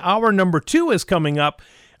History. Our number two is coming up.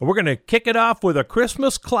 And we're going to kick it off with a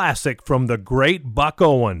Christmas classic from the great Buck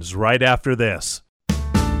Owens right after this.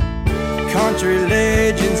 Country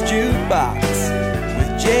Legends Jukebox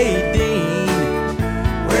with J. Dean,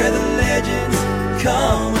 where the legends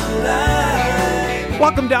come alive.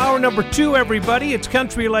 Welcome to hour number two, everybody. It's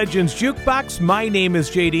Country Legends Jukebox. My name is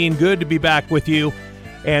J. Dean. Good to be back with you.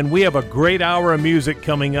 And we have a great hour of music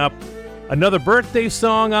coming up. Another birthday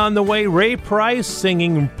song on the way. Ray Price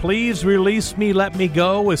singing Please Release Me, Let Me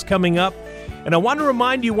Go is coming up. And I want to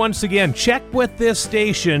remind you once again, check with this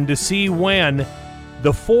station to see when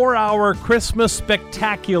The 4-hour Christmas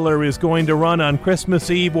Spectacular is going to run on Christmas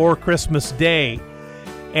Eve or Christmas Day.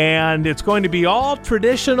 And it's going to be all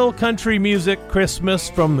traditional country music Christmas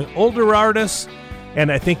from the older artists.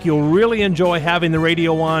 And I think you'll really enjoy having the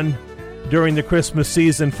radio on during the Christmas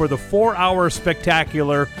season for the 4-hour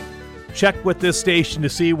Spectacular. Check with this station to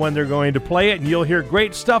see when they're going to play it, and you'll hear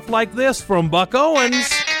great stuff like this from Buck Owens.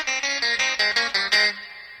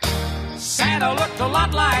 Santa looked a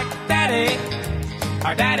lot like Daddy.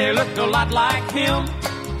 Our Daddy looked a lot like him.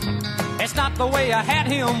 It's not the way I had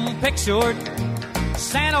him pictured.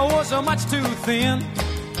 Santa was a much too thin.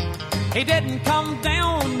 He didn't come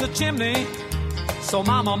down the chimney, so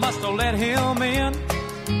Mama must have let him in.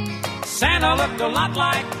 Santa looked a lot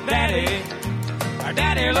like Daddy. Our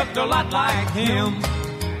Daddy looked a lot like him.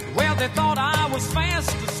 Well, they thought I was fast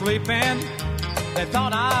asleep and they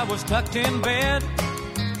thought I was tucked in bed.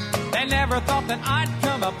 They never thought that I'd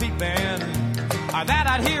come a peeping or that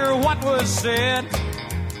I'd hear what was said.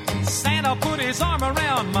 Santa put his arm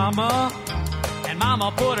around Mama and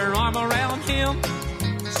Mama put her arm around him.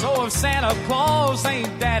 So if Santa Claus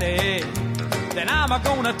ain't Daddy, then I'm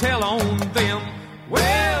gonna tell on them.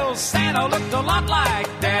 Well, Santa looked a lot like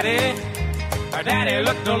Daddy. Our Daddy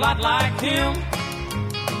looked a lot like him.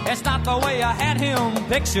 It's not the way I had him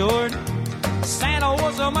pictured. Santa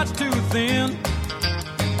was a much too thin.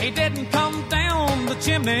 He didn't come down the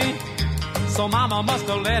chimney, so Mama must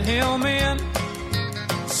have let him in.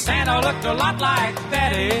 Santa looked a lot like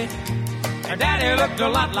Daddy. Our Daddy looked a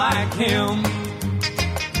lot like him.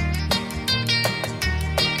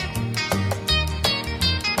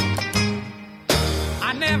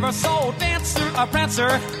 I never saw Dancer or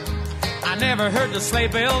Prancer. I never heard the sleigh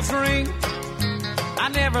bells ring. I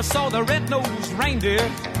never saw the red-nosed reindeer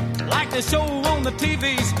like they show on the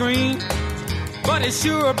TV screen. But it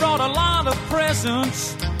sure brought a lot of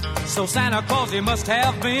presents, so Santa Claus he must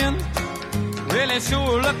have been. Really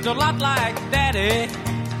sure looked a lot like Daddy,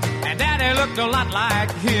 and Daddy looked a lot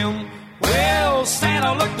like him. Well,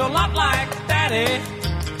 Santa looked a lot like Daddy.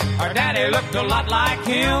 Our Daddy looked a lot like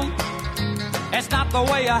him. It's not the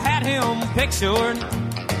way I had him pictured.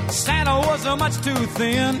 Santa was a much too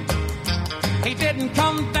thin. He didn't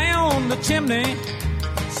come down the chimney,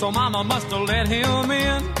 so Mama must have let him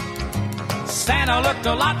in. Santa looked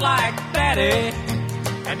a lot like Daddy,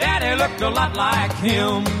 and Daddy looked a lot like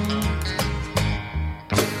him.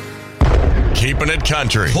 Keeping it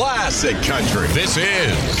country. Classic country. This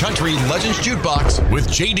is Country Legends Jukebox with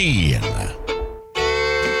JD.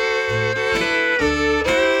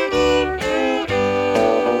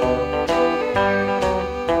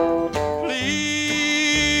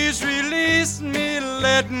 Please release me,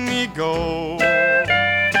 let me go.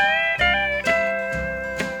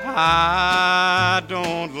 I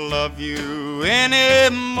don't love you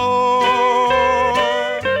anymore.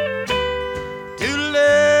 To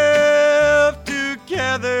live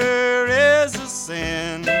together is a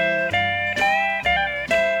sin.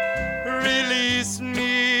 Release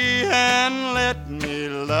me and let me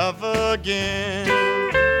love again.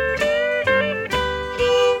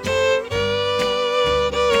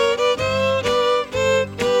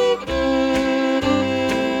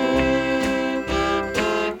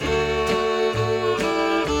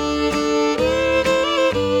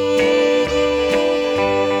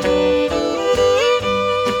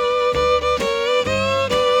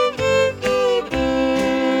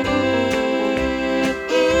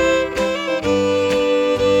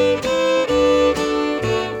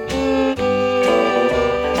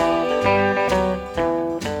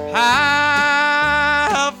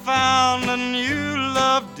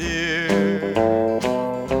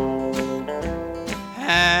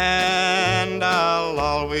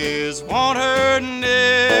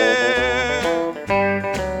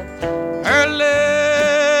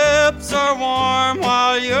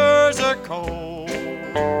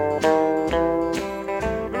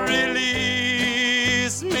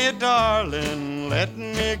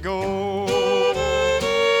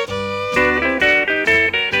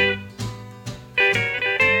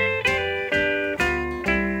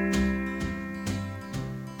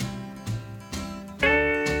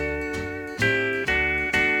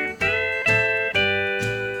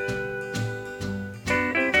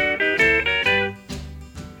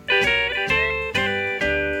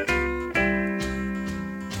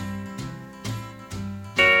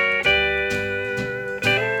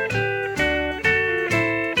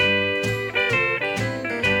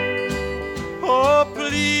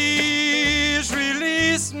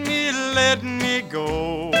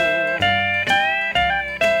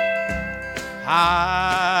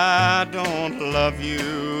 I don't love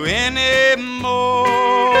you anymore.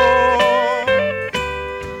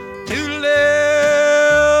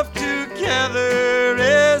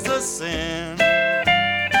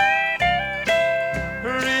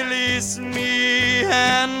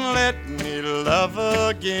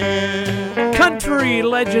 again. Country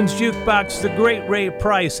Legends Jukebox, the great Ray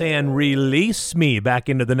Price, and Release Me back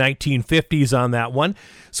into the 1950s on that one.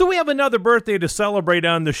 So we have another birthday to celebrate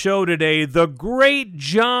on the show today. The great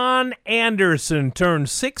John Anderson turned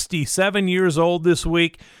 67 years old this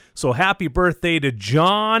week. So happy birthday to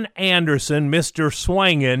John Anderson, Mr.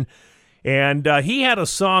 Swangin'. And he had a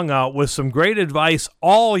song out with some great advice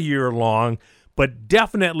all year long, but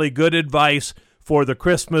definitely good advice for the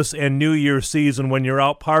Christmas and New Year season when you're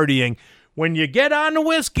out partying. When you get on the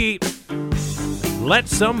whiskey, let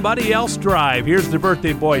somebody else drive. Here's the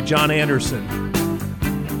birthday boy, John Anderson.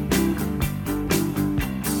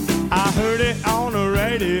 I heard it on the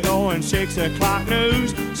radio and 6 o'clock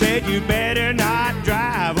news said you better not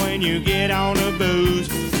drive when you get on the booze.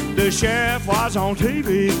 The sheriff was on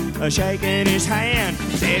TV, shaking his hand,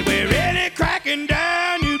 said we're really cracking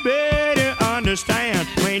down, you better understand.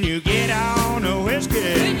 When you get on the whiskey,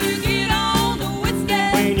 when you get on the whiskey,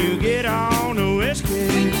 when you get on the whiskey,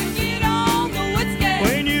 when you get on the whiskey,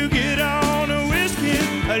 when you get on the whiskey,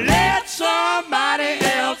 let somebody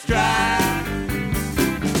else drive.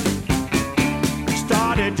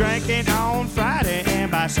 Started drinking on Friday,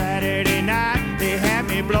 and by Saturday night they had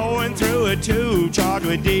me blowing through a tube, charged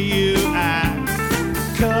with DUI.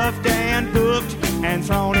 Cuffed and booked and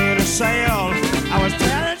thrown in a cell. I was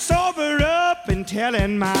telling sober up and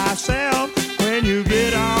telling myself, when you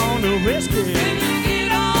get on the whiskey, when you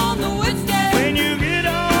get on the whiskey, when you get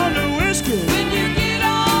on the whiskey, when you get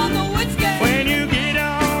on the whiskey, when you get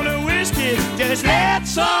on the whiskey, just let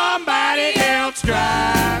somebody else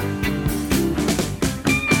drive.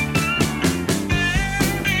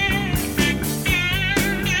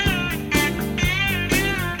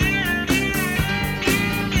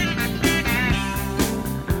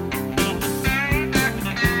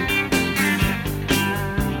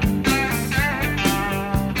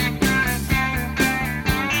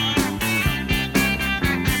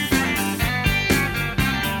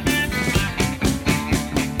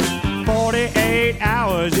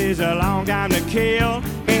 Hours is a long time to kill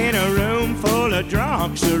in a room full of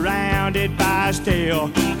drunks surrounded by steel.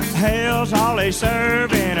 Hell's all they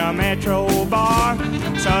serve in a metro bar,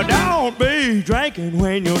 so don't be drinking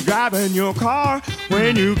when you're driving your car.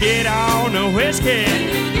 When you get on the whiskey, when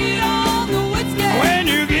you get on the whiskey, when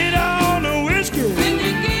you get on the whiskey, when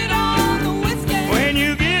you get on the whiskey, when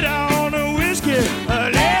you get on the whiskey,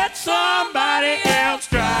 let somebody else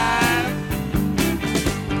drive.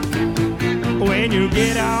 When you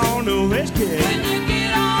get on the whiskey, when you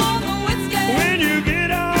get on the whiskey, when you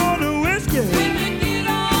get on the whiskey, when you get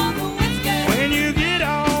on the whiskey, when you get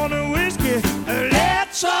on the whiskey,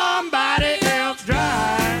 let somebody else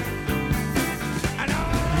drive.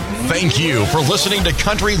 Thank you for listening to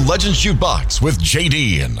Country Legends Jukebox with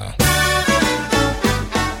JD.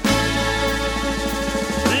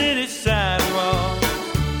 City sidewalk,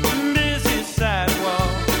 busy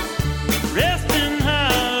sidewalk, resting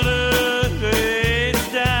holiday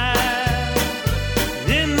style.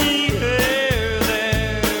 In the air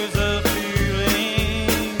there's a feeling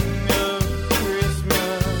of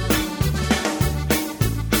Christmas.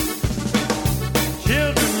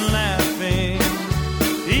 Children laughing,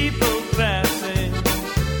 people passing,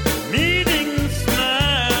 meeting,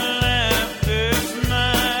 smile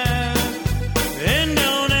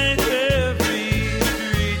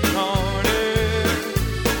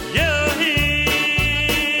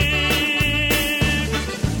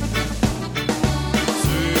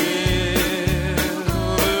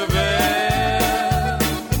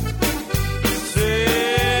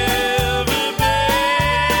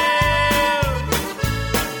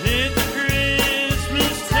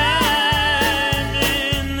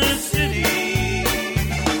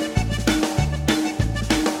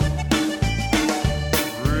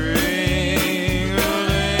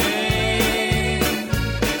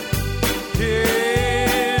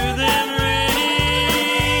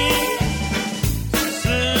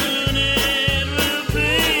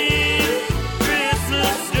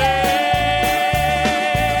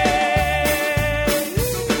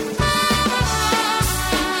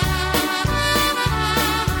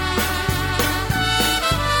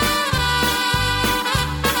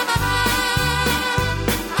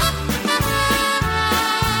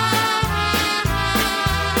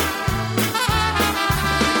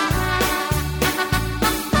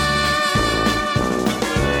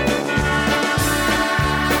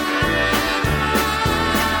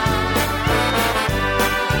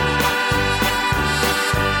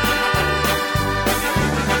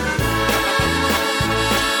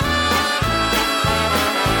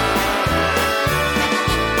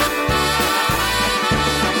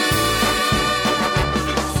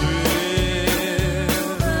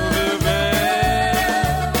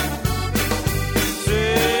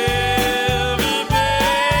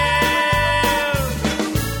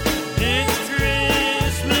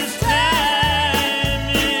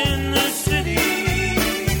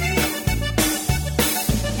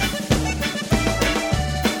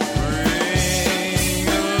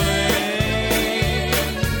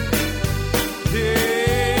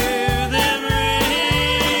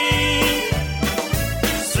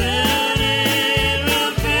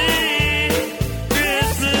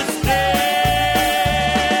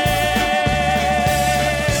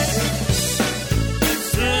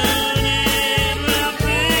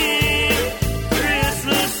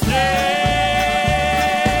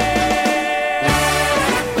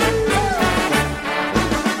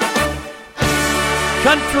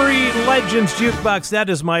Legends Jukebox,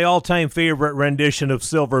 that is my all-time favorite rendition of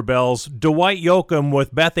Silver Bells. Dwight Yoakam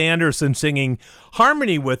with Beth Anderson singing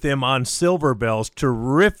harmony with him on Silver Bells.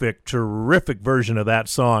 Terrific, terrific version of that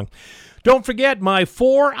song. Don't forget my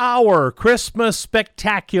 4-hour Christmas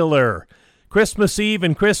Spectacular. Christmas Eve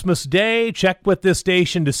and Christmas Day. Check with this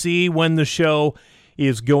station to see when the show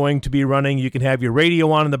is going to be running. You can have your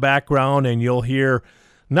radio on in the background and you'll hear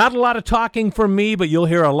not a lot of talking from me, but you'll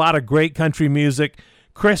hear a lot of great country music,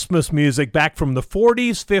 Christmas music back from the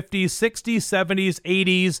 40s, 50s, 60s, 70s,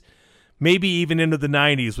 80s, maybe even into the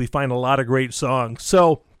 90s. We find a lot of great songs.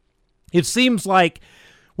 So it seems like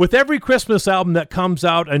with every Christmas album that comes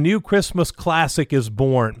out, a new Christmas classic is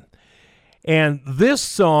born. And this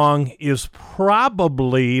song is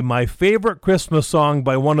probably my favorite Christmas song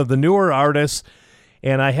by one of the newer artists.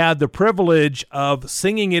 And I had the privilege of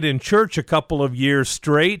singing it in church a couple of years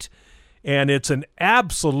straight. And it's an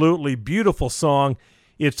absolutely beautiful song.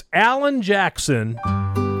 It's Alan Jackson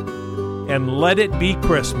and Let It Be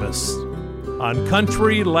Christmas on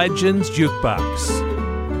Country Legends Jukebox.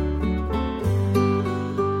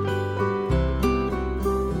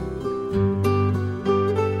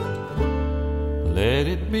 Let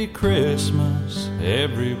it be Christmas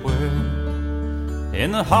everywhere,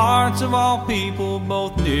 in the hearts of all people,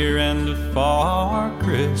 both near and afar.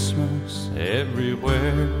 Christmas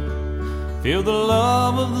everywhere. Feel the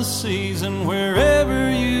love of the season wherever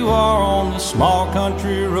you are, on the small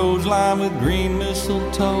country roads lined with green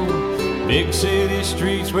mistletoe, big city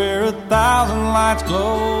streets where 1,000 lights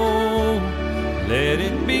glow. Let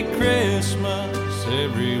it be Christmas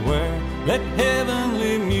everywhere. Let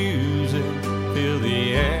heavenly music fill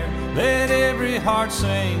the air. Let every heart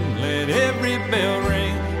sing, let every bell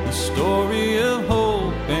ring, the story of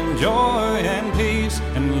hope and joy and peace.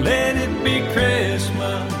 And let it be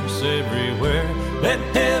Christmas everywhere. Let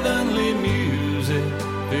heavenly music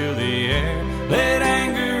fill the air. Let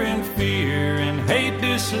anger and fear and hate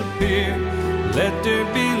disappear. Let there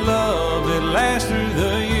be love that lasts through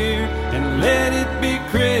the year. And let it be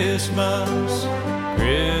Christmas,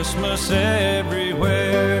 Christmas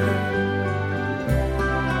everywhere.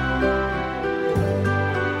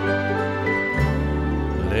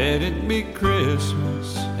 Let it be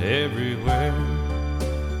Christmas everywhere,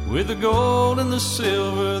 with the gold and the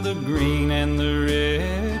silver, the green and the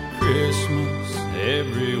red. Christmas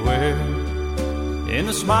everywhere, in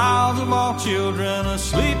the smiles of all children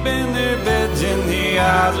asleep in their beds, in the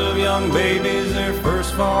eyes of young babies, their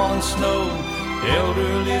first falling snow,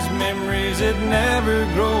 elderly's memories that never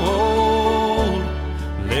grow old.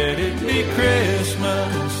 Let it be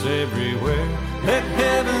Christmas everywhere. Let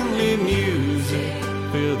heavenly music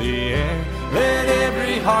fill the air. Let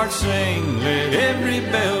every heart sing, let every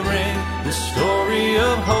bell ring, the story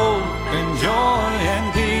of hope and joy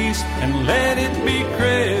and peace. And let it be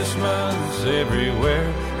Christmas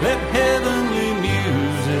everywhere. Let heavenly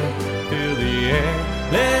music fill the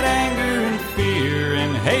air. Let anger and fear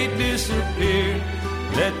and hate disappear.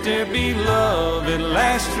 Let there be love that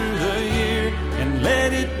lasts through the year. And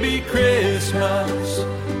let it be Christmas,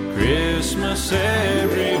 Christmas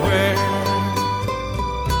everywhere.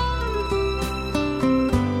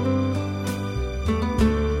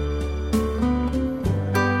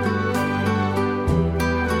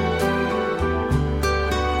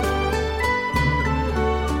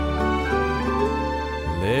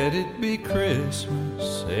 Let it be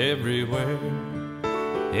Christmas everywhere,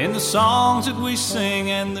 in the songs that we sing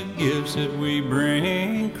and the gifts that we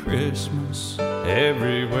bring. Christmas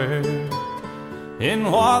everywhere,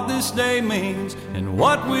 in what this day means and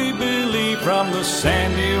what we believe, from the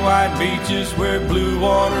sandy white beaches where blue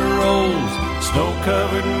water rolls,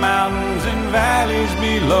 snow-covered mountains and valleys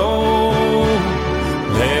below.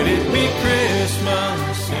 Let it be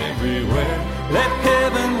Christmas everywhere. Let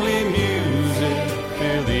heavenly music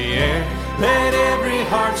fill the air. Let every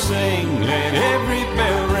heart sing, let every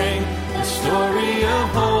bell ring, the story of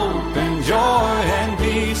hope and joy and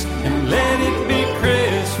peace. And let it be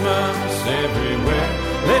Christmas everywhere.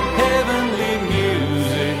 Let heavenly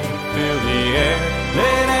music fill the air.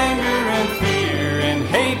 Let anger and fear and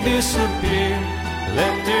hate disappear.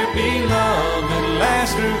 Let there be love that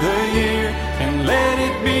lasts through the year. And let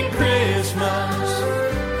it be Christmas,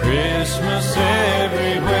 Christmas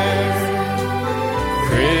everywhere.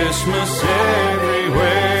 Christmas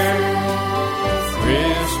everywhere,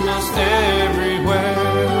 Christmas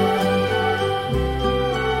everywhere.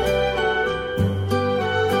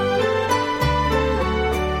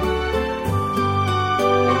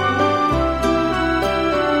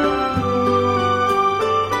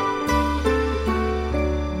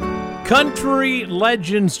 Country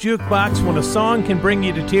Legends Jukebox. When a song can bring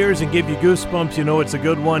you to tears and give you goosebumps, you know it's a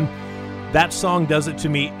good one. That song does it to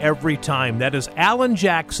me every time. That is Alan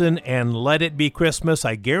Jackson and Let It Be Christmas.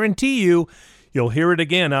 I guarantee you'll hear it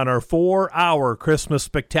again on our 4-hour Christmas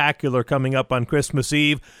spectacular coming up on Christmas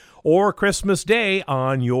Eve or Christmas Day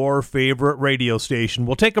on your favorite radio station.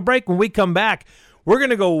 We'll take a break. When we come back, we're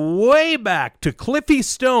going to go way back to Cliffy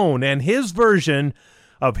Stone, and his version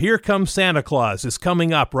of Here Comes Santa Claus is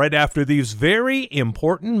coming up right after these very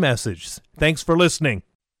important messages. Thanks for listening.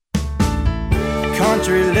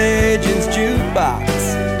 Country Legends Jukebox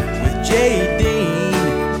with Jay Dean,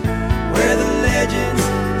 where the legends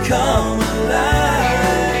come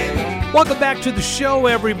alive. Welcome back to the show,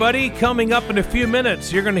 everybody. Coming up in a few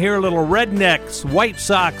minutes, you're going to hear a little Rednecks, White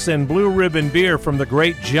Sox, and Blue Ribbon Beer from the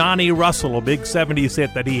great Johnny Russell, a big 70s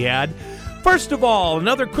hit that he had. First of all,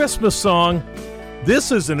 another Christmas song.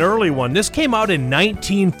 This is an early one. This came out in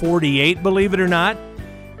 1948, believe it or not,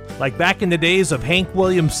 like back in the days of Hank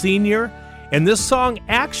Williams Sr., and this song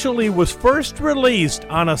actually was first released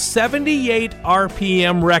on a 78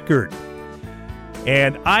 RPM record.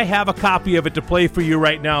 And I have a copy of it to play for you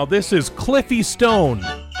right now. This is Cliffy Stone,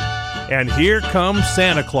 and Here Comes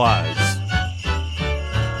Santa Claus.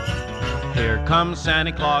 Here comes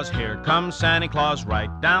Santa Claus, here comes Santa Claus, right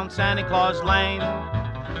down Santa Claus Lane.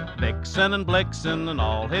 Vixen and Blixen and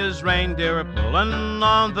all his reindeer are pulling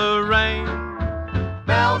on the rein.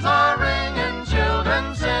 Bells are ringing,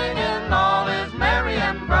 children singing, all is merry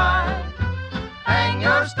and bright. Hang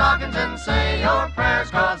your stockings and say your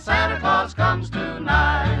prayers, 'cause Santa Claus comes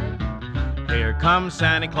tonight. Here comes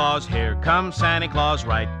Santa Claus, here comes Santa Claus,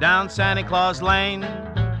 right down Santa Claus Lane.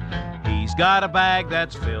 He's got a bag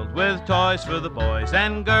that's filled with toys for the boys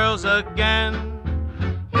and girls again.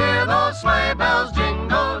 Hear those sleigh bells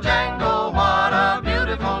jingle, jangle, what a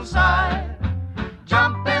beautiful sight.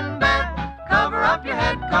 Jump in bed, cover up your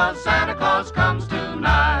head, 'cause Santa Claus comes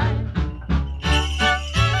tonight.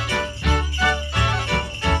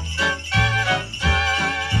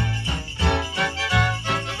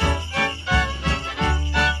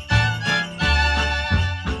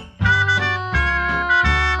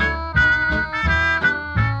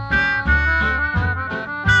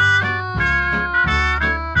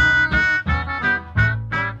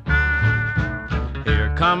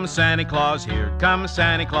 Here comes Santa Claus, here comes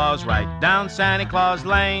Santa Claus, right down Santa Claus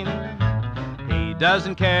Lane. He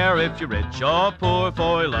doesn't care if you're rich or poor,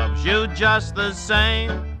 for he loves you just the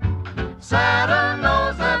same. Santa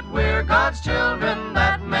knows that we're God's children,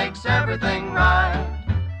 that makes everything right.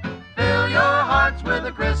 Fill your hearts with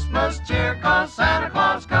a Christmas cheer, 'cause Santa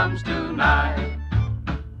Claus comes tonight.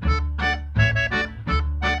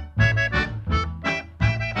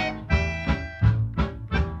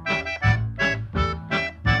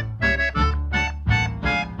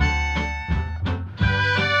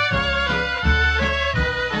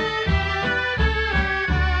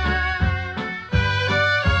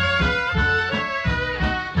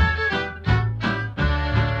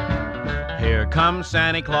 Here comes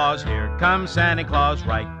Santa Claus, here comes Santa Claus,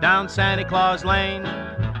 right down Santa Claus Lane.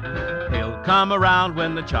 He'll come around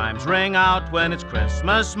when the chimes ring out, when it's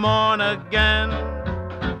Christmas morn again.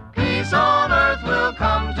 Peace on earth will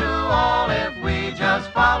come to all if we just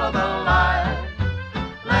follow the light.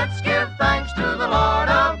 Let's give thanks to the Lord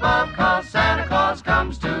above, 'cause Santa Claus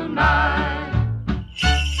comes tonight.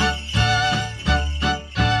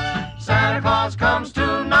 Santa Claus comes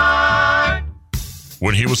tonight.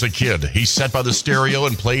 When he was a kid, he sat by the stereo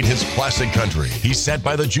and played his classic country. He sat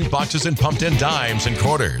by the jukeboxes and pumped in dimes and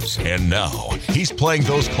quarters. And now, he's playing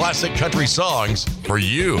those classic country songs for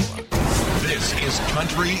you. This is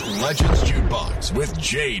Country Legends Jukebox with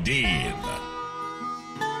Jay Dean.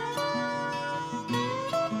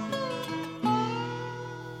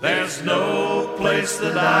 There's no place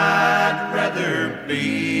that I'd rather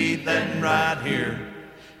be than right here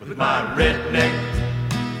with my redneck,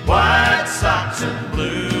 white socks and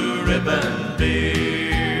blue ribbon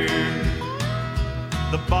beer.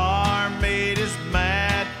 The barmaid is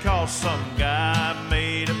mad 'cause some guy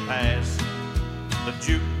made a pass. The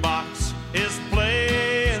jukebox is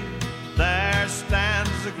playing, there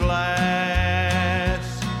stands a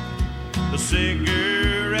glass. The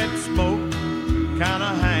cigarette smoke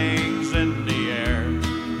kinda hangs in the air.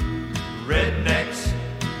 Rednecks,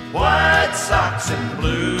 white socks and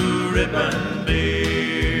blue ribbon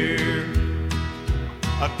beer.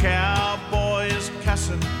 A cowboy is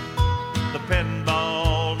cussing the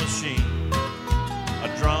pinball machine. A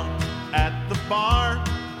drunk at the bar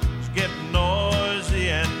is getting noisy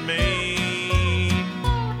and mean.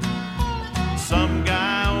 Some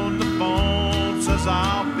guy on the phone says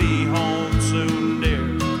I'll be home soon, dear.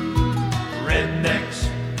 Rednecks,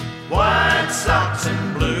 white socks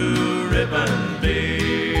and blue ribbon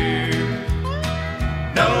beer.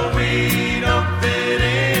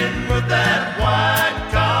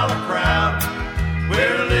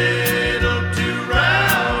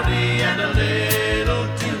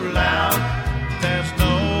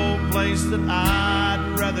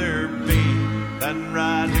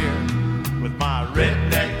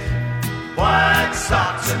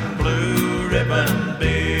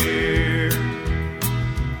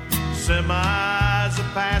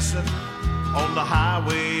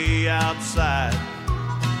 highway outside.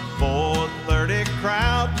 4:30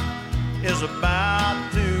 crowd is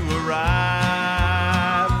about to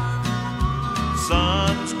arrive.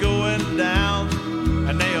 Sun's going down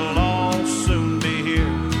and they'll all soon be here.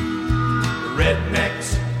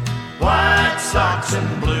 Rednecks, white socks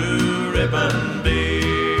and blue ribbon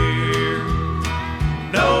beer.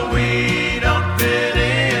 No, we don't fit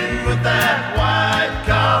in with that white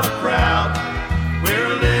collar crowd. We're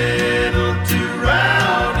a little too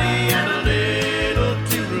rowdy and a little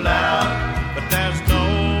too loud. But there's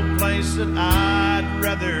no place that I'd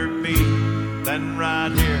rather be than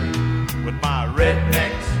right here with my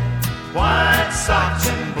rednecks, white socks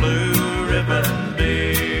and blue ribbon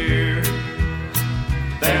beer.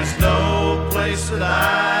 There's no place that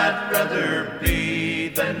I'd rather be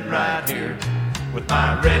than right here with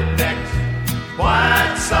my rednecks,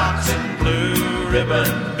 white socks and blue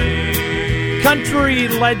ribbon beer. Country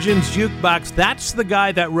Legends Jukebox, that's the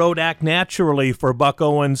guy that wrote Act Naturally for Buck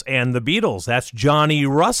Owens and the Beatles. That's Johnny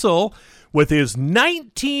Russell with his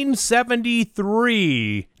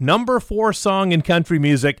 1973 number 4 song in country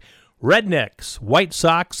music, Rednecks, White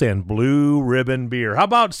Socks, and Blue Ribbon Beer. How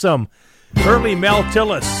about some early Mel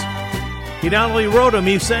Tillis? He not only wrote them,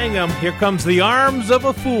 he sang them. Here comes The Arms of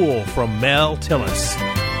a Fool from Mel Tillis.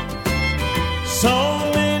 So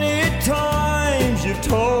many times you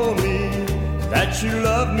told me that you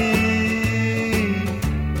love me,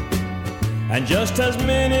 and just as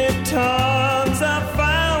many times I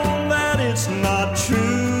found that it's not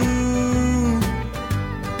true.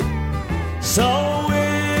 So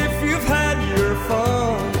if you've had your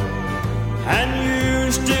fun and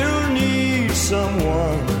you still need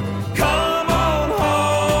someone, come on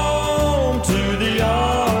home to the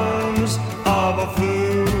arms of a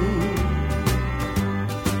fool.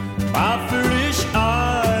 My foolish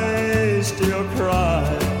eyes still cry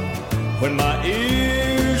when my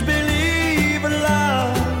ears believe a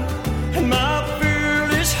lie, and my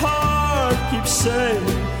foolish heart keeps saying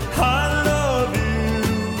I love you.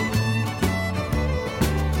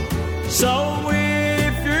 So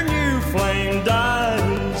if your new flame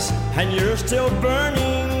dies and you're still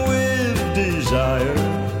burning with desire,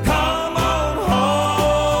 come on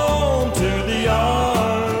home to the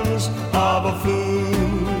arms of a fool.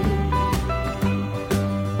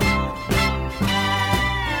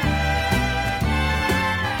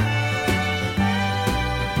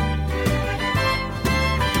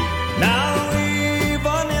 Now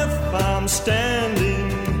even if I'm standing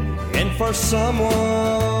in for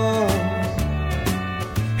someone,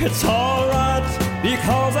 it's alright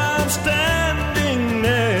because I'm standing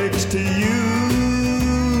next to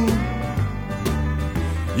you.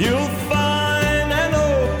 You'll find an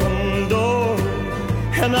open door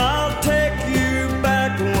and I'll take you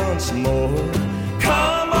back once more.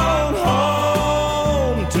 Come on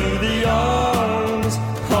home to the arms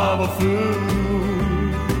of a fool.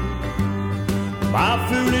 My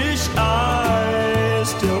foolish eyes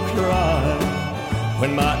still cry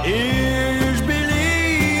when my ears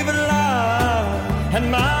believe a lie, and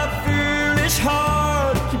my foolish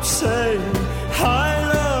heart keeps saying I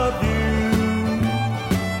love you.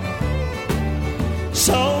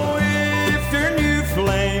 So if your new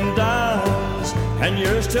flame dies and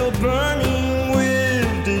you're still burning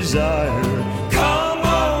with desire, come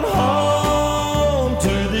on home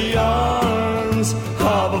to the arms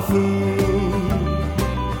of a fool.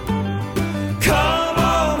 Come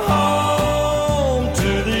on home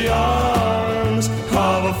to the arms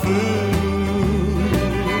of a fool.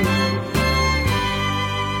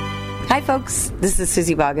 Hi folks, this is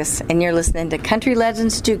Susie Bogus, and you're listening to Country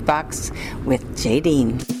Legends Jukebox with Jay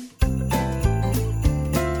Dean.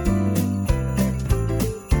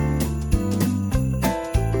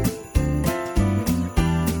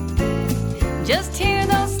 Just hear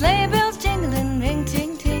those sleigh bells jingling, ring,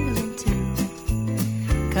 ting, tingling too.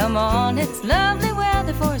 Come on, it's lovely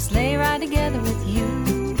weather for a sleigh ride together with you.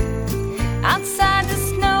 Outside the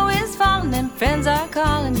snow is falling and friends are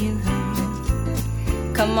calling you.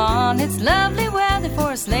 Come on, it's lovely weather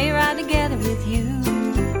for a sleigh ride together with you.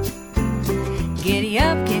 Giddy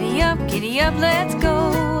up, giddy up, giddy up, let's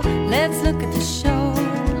go. Let's look at the show.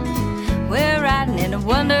 We're riding in a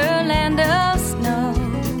wonderland of snow.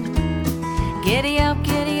 Giddy up,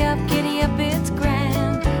 giddy up, giddy up, it's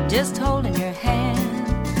grand, just holding your hand.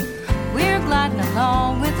 We're gliding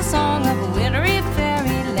along with the song of a wintry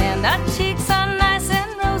fairyland. Our cheeks are nice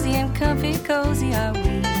and rosy and comfy cozy are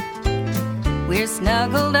we. We're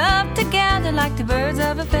snuggled up together like the birds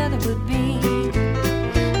of a feather would be.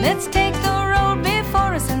 Let's take the road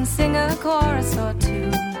before us and sing a chorus or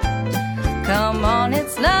two. Come on,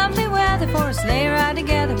 it's lovely weather for a sleigh ride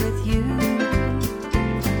together with you.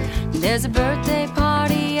 There's a birthday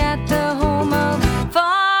party at the home of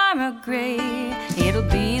Farmer Gray. It'll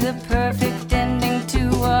be the perfect ending to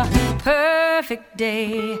a perfect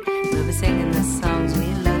day. We'll be singing the songs we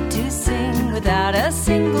love to sing without a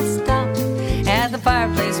single stop at the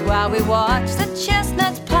fireplace while we watch the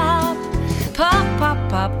chestnuts pop. Pop, pop,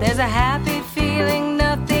 pop. There's a happy feeling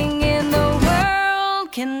nothing in the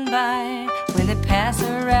world can buy when they pass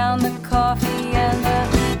around the coffee and the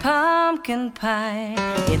pumpkin pie.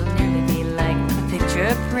 It'll nearly be like the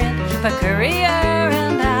picture print by Currier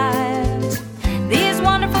and Ives. These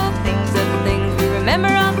wonderful things are the things we remember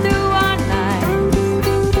all through our lives.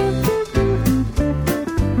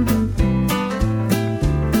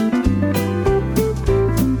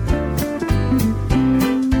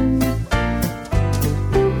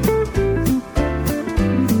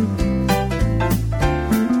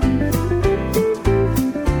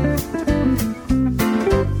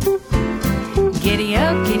 Giddy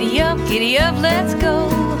up, giddy up, giddy up, let's go.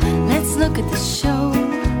 Let's look at the show.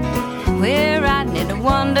 We're riding in a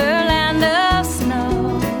wonderland of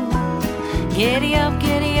snow. Giddy up,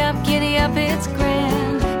 giddy up, giddy up, it's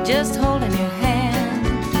grand, just holding your hand.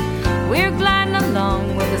 We're gliding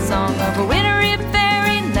along with a song of a wintry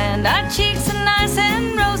fairyland. Our cheeks are nice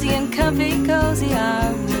and rosy and comfy, cozy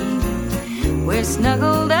are we. We're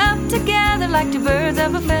snuggled up together like two birds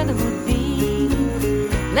of a feather would be.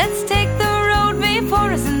 Let's take the road before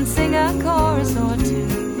us and sing a chorus or two.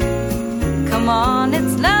 Come on,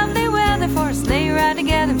 it's lovely weather for a sleigh ride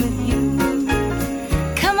together with you.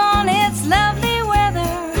 Come on, it's lovely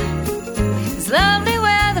weather. It's lovely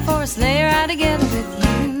weather for a sleigh ride together with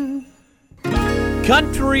you.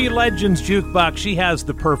 Country Legends Jukebox. She has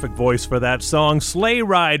the perfect voice for that song. Sleigh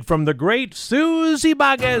Ride from the great Susie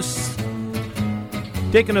Boggess.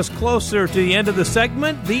 Taking us closer to the end of the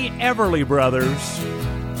segment, the Everly Brothers.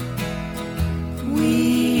 We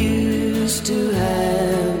used to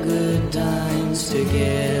have good times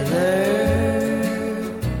together,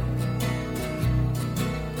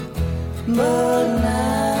 but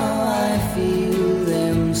now I feel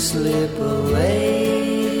them slip away.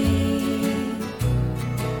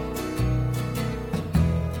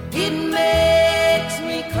 It makes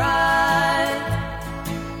me cry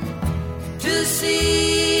to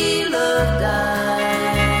see love die.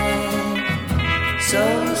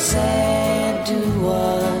 So sad to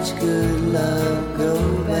watch good love go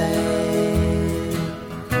bad.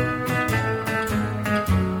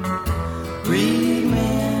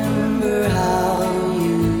 Remember how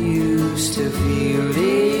you used to feel,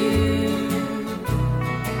 dear.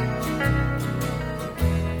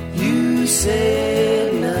 You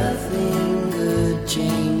said nothing could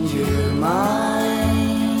change your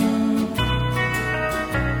mind.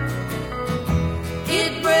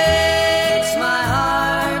 It breaks my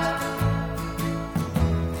heart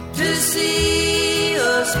to see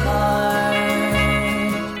us part.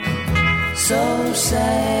 So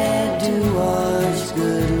sad to watch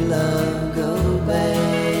good love go bad.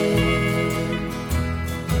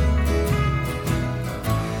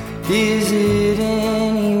 Is it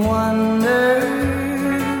any wonder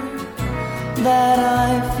that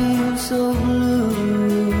I feel so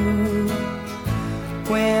blue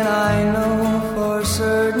when I know for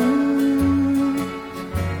certain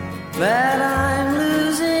that I'm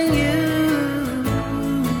losing you?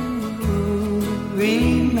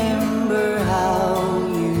 Remember how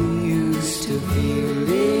you used to feel,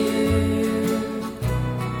 dear.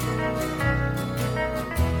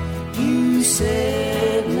 You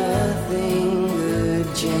said nothing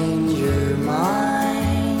could change your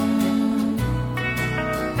mind.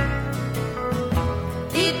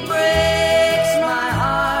 It breaks my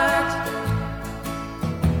heart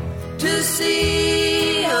to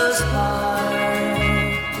see us part.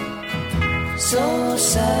 So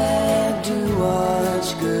sad to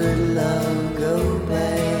watch good love go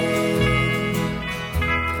bad.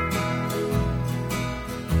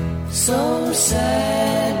 So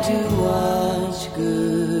sad to watch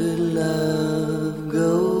good love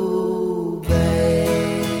go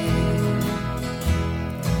bad.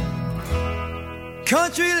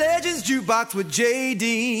 Country Legends Jukebox with J.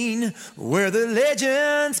 Dean, where the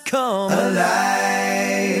legends come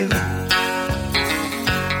alive.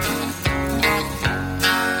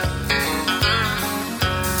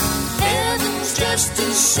 Heaven's just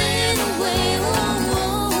a sin away, oh,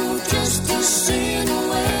 oh, just a sin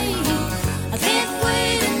away. I can't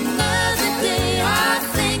wait another day. I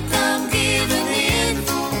think I'm giving in.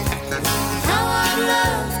 How I'd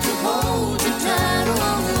love to hold you tight, oh,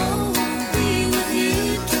 oh, be with you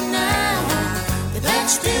tonight. But that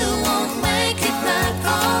still won't make it right,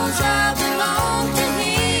 'cause I belong to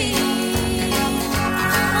him.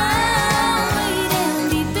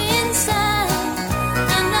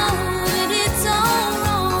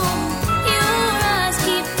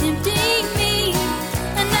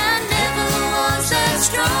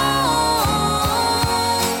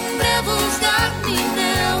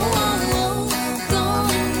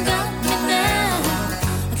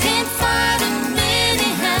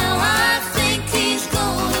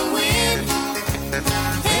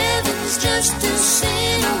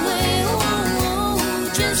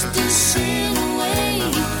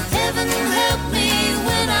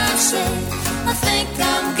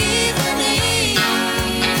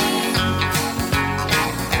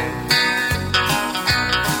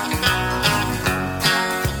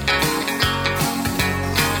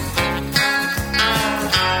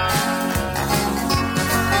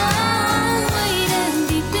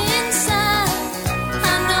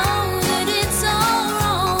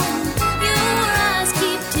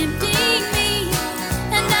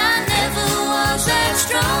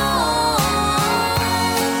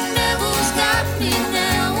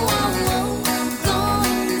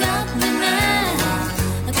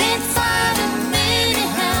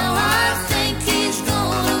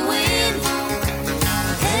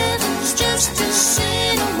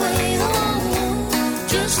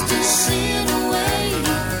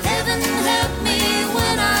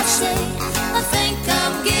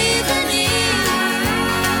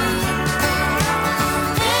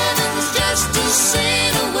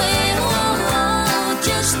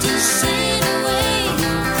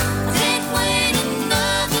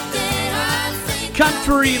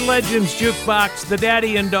 Country Legends Jukebox, the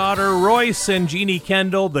daddy and daughter, Royce and Jeannie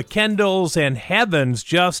Kendall, the Kendalls, and Heaven's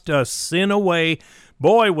Just a Sin Away.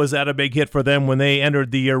 Boy, was that a big hit for them when they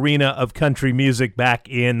entered the arena of country music back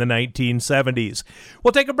in the 1970s.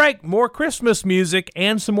 We'll take a break. More Christmas music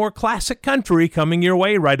and some more classic country coming your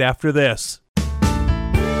way right after this.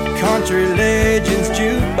 Country Legends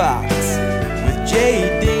Jukebox with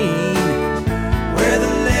J.D., where the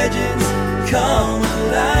legends come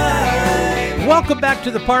alive. Welcome back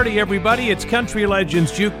to the party, everybody. It's Country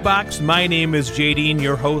Legends Jukebox. My name is J.D.,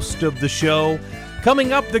 your host of the show.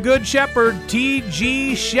 Coming up, the Good Shepherd,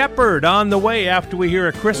 T.G. Shepherd, on the way after we hear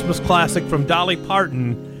a Christmas classic from Dolly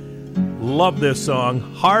Parton. Love this song,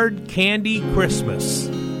 Hard Candy Christmas.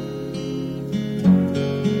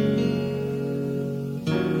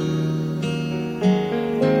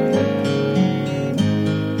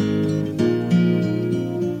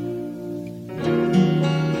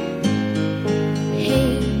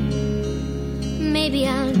 Maybe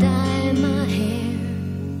I'll dye my hair.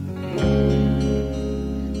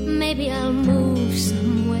 Maybe I'll move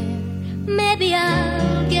somewhere. Maybe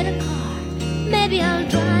I'll get a car. Maybe I'll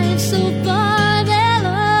drive so far they'll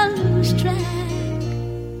all lose track.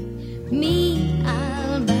 Me,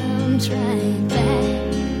 I'll bounce right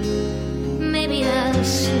back. Maybe I'll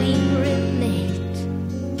sleep real late.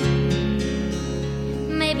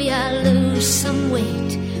 Maybe I'll lose some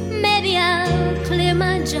weight. Maybe I'll clear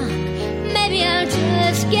my junk. Maybe I'll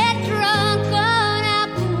just get drunk on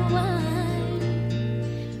apple wine.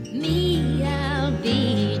 Me, I'll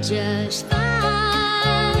be just fine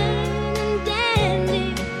and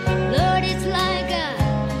dandy. Lord, it's like a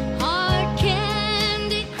hard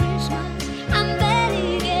candy Christmas. I'm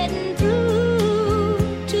barely getting through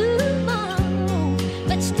tomorrow,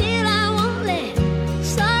 but still I won't let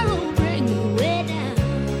sorrow bring me way down.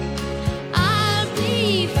 I'll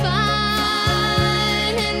be fine.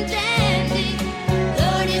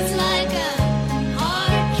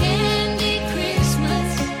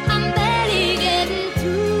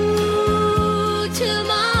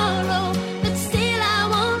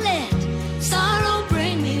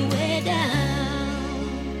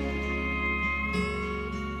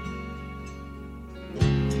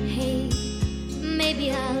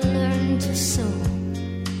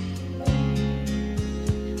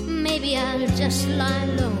 Maybe I'll just lie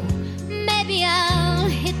low. Maybe I'll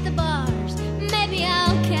hit the bars. Maybe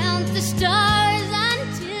I'll count the stars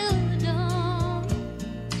until the dawn.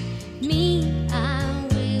 Me, I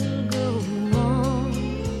will go on.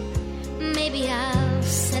 Maybe I'll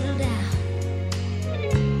settle down.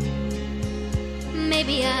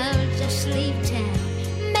 Maybe I'll just leave town.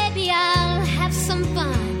 Maybe I'll have some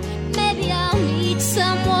fun. Maybe I'll meet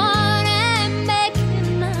someone.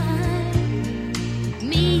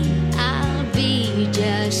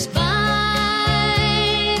 Just fine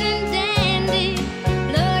and dandy.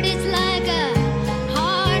 Lord, it's like a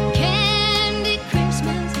hard candy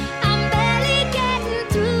Christmas. I'm barely getting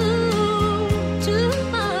through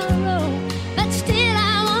tomorrow, but still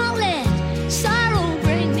I won't let sorrow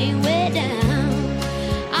bring me way down.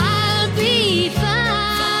 I'll be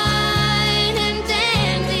fine and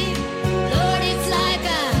dandy. Lord, it's like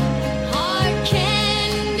a hard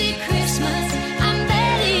candy Christmas. I'm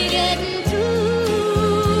barely getting through.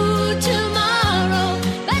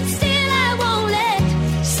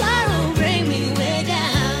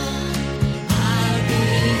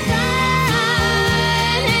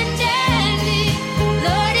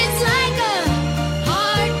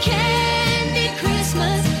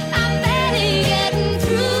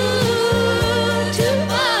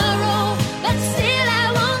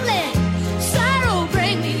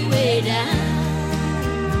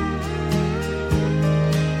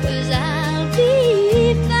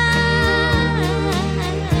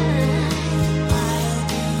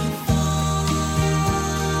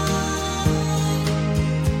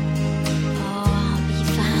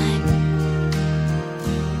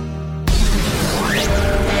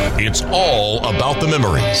 It's all about the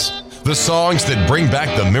memories. The songs that bring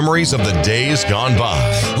back the memories of the days gone by.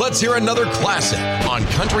 Let's hear another classic on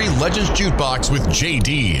Country Legends Jukebox with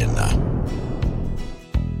J.D.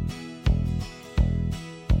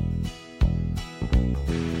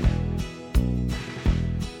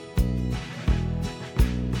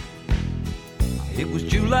 It was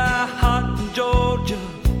July hot in Georgia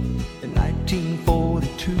in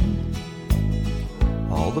 1942.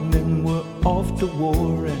 All the men were off to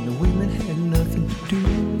war and the women had nothing to do.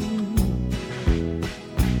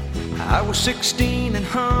 I was 16 and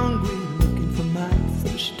hungry, looking for my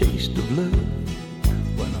first taste of love.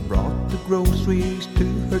 When I brought the groceries to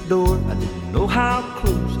her door, I didn't know how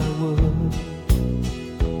close I was.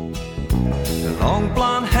 Her long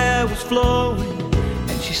blonde hair was flowing,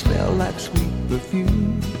 and she smelled like sweet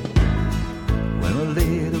perfume. When I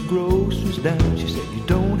laid her groceries down, she said, you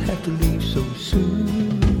don't have to leave so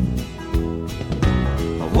soon.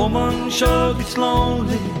 A woman sure gets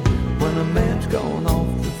lonely when a man's gone off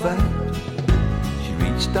the fight. She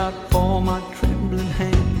reached out for my trembling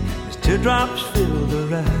hand as teardrops filled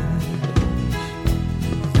her eyes.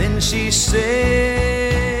 Then she said,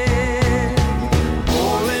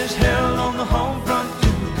 war is hell on the home front too.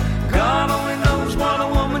 God only knows what a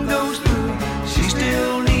woman goes through. She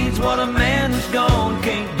still needs what a man who's gone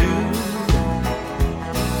can't do.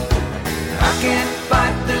 I can't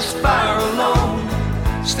fight this fire alone.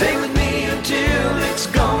 Stay with me until it's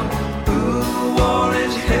gone. Ooh, war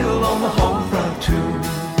is hell on the home front too.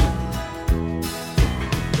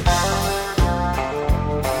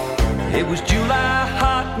 It was July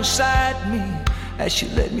hot inside me as she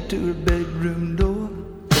led me to her bedroom door.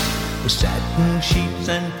 With satin sheets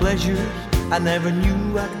and pleasures I never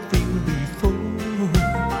knew I could feel before.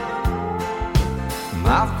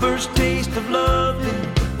 My first taste of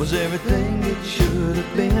loving was everything it should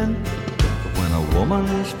have been. But when a woman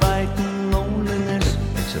is fighting loneliness,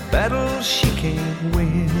 it's a battle she can't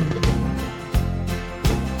win.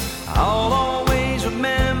 I'll always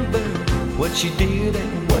remember what she did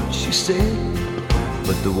and what she said.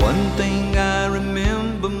 But the one thing I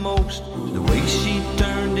remember most was the way she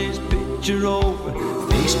turned his picture over,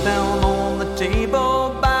 face down on the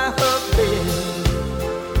table by her bed.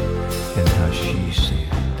 And how she said,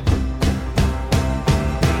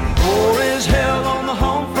 war is hell on the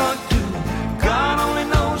home front too. God only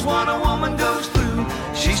knows what a woman goes through.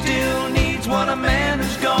 She still needs what a man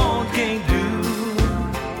who's gone can't do.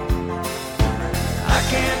 I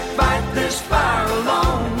can't fight this fire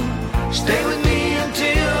alone. Stay with me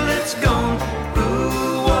until it's gone.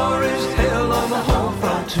 Ooh, war is hell on the home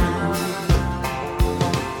front too.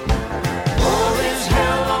 War is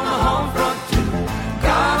hell on the home front too.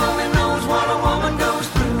 God only knows what a woman goes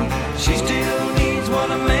through. She still needs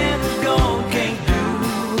what a man who's gone can't do.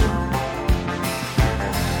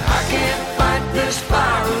 I can't fight this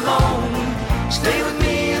fire alone. Stay with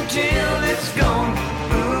me until it's gone.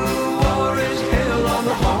 Ooh, war is hell on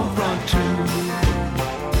the home front too.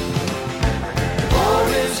 War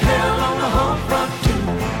is hell on the home front too.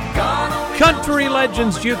 God only Country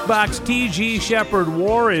Legends Jukebox, T.G. Shepherd,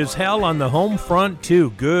 War is Hell on the Home Front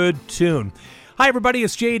too. Good tune. Hi, everybody,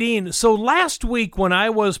 it's J.D. So last week when I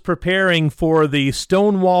was preparing for the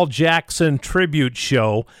Stonewall Jackson tribute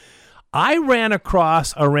show, I ran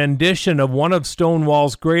across a rendition of one of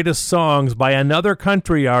Stonewall's greatest songs by another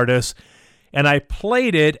country artist, and I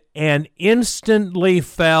played it and instantly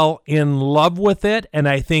fell in love with it, and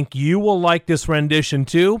I think you will like this rendition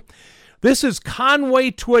too. This is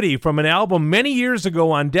Conway Twitty from an album many years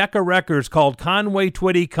ago on Decca Records called Conway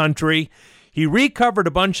Twitty Country. He recovered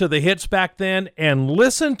a bunch of the hits back then, and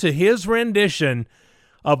listen to his rendition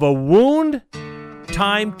of A Wound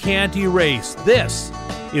Time Can't Erase. This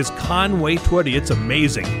is Conway Twitty. It's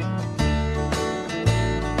amazing.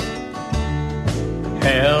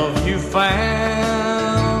 Have you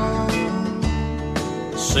found,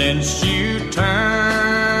 since you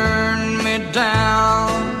turned me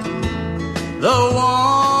down, the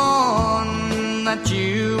one that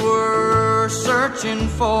you were searching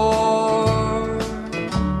for?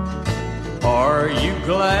 Are you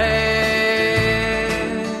glad,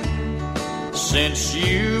 since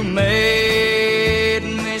you made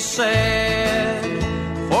me sad?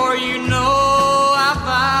 For you know I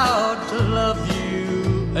vowed to love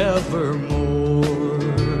you evermore.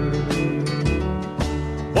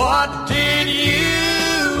 What did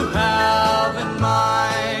you have in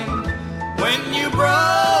mind when you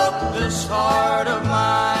broke this heart of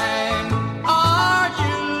mine? Are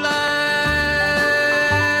you laughing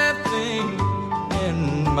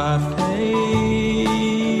in my face?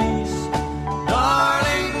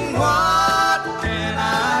 Darling, what can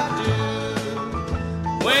I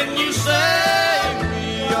do when you say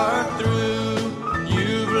we are through?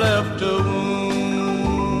 You've left a wound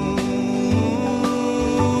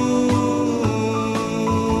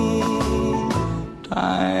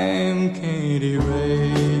time can't erase.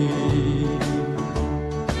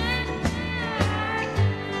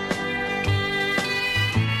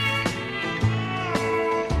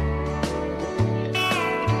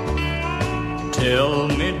 Tell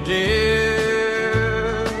me,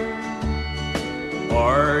 dear,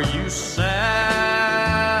 are you satisfied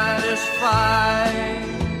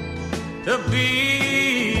to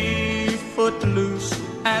be footloose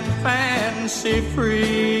and fancy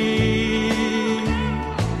free?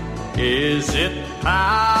 Is it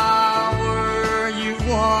power you've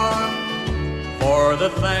won the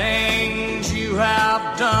things you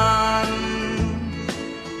have done.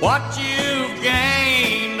 What you've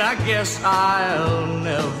gained, I guess I'll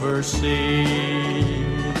never see.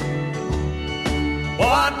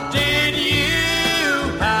 What did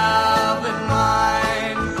you have in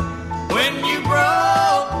mind when you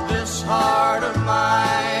broke this heart of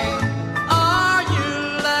mine? Are you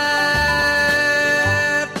laughing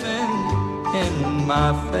in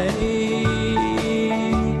my face?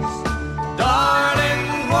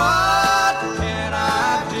 Darling, what can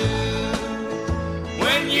I do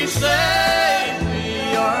when you say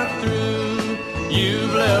we are through?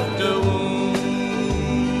 You've left a wound.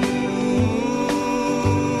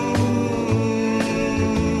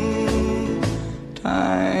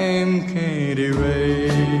 Time can't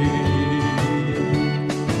erase.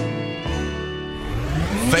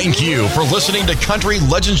 Thank you for listening to Country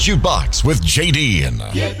Legends Jukebox with JD.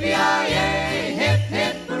 Yippee-yi-yay, hip,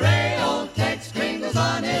 hip, hooray, old Tex Kringle's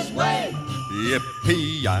on his way.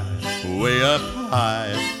 Yippee-yi, way up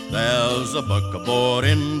high, there's a buckaboard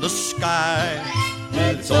in the sky.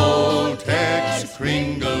 It's old Tex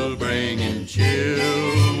Kringle bringing cheer.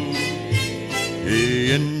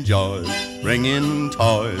 He enjoys bringing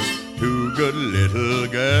toys to good little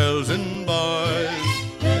girls and boys.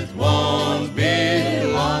 His ones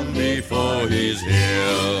belong before he's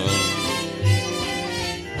here.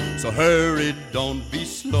 So hurry, don't be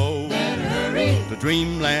slow. Better hurry. To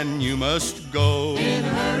dreamland you must go. In a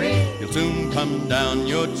hurry. He'll soon come down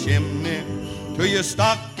your chimney. To your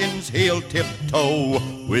stockings he'll tiptoe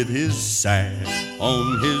with his sack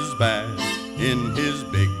on his back in his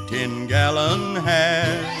big 10-gallon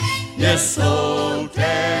hat. Yes, old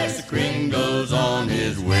Tex Kringle's on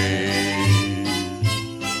his way.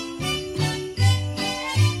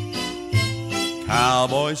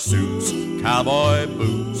 Cowboy suits, cowboy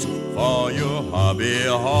boots for your hobby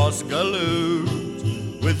horse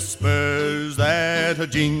galoot, with spurs that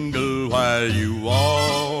jingle while you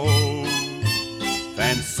walk.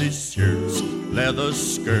 Fancy shirts, leather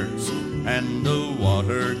skirts, and a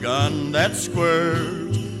water gun that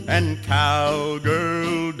squirts, and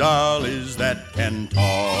cowgirl dollies that can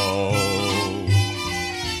talk.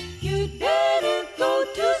 You'd better go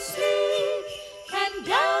to sleep, and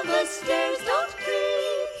down the stairs don't creep.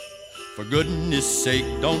 For goodness sake,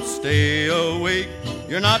 don't stay awake.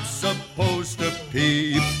 You're not supposed to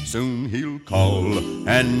peep. Soon he'll call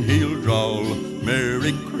and he'll drawl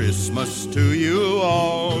Merry Christmas to you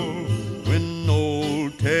all. When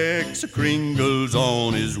old Tex Kringle's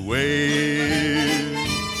on his way.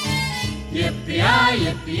 Yippee-yi,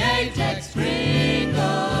 yippee-yay, Tex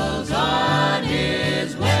Kringle's on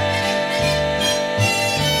his way.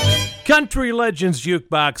 Country Legends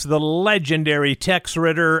Jukebox, the legendary Tex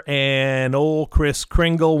Ritter and old Kris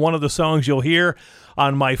Kringle, one of the songs you'll hear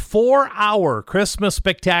on my 4-hour Christmas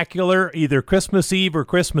spectacular, either Christmas Eve or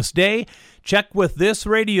Christmas Day. Check with this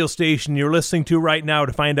radio station you're listening to right now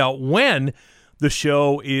to find out when the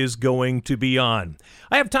show is going to be on.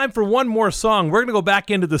 I have time for one more song. We're going to go back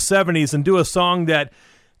into the 70s and do a song that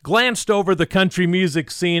glanced over the country music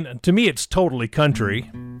scene. To me, it's totally country.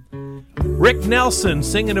 Rick Nelson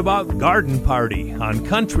singing about Garden Party on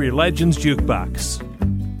Country Legends Jukebox.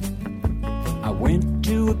 I went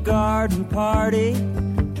to a garden party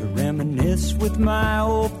to reminisce with my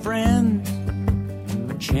old friends,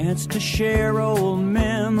 a chance to share old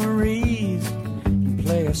memories and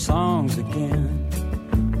play our songs again.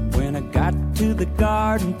 When I got to the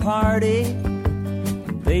garden party,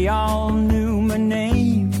 they all knew my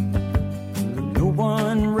name. No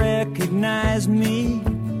one recognized me.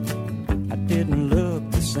 I didn't look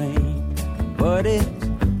the same, but it's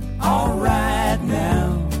all right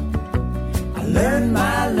now. I learned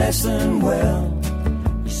my lesson well.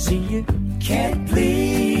 You see, you can't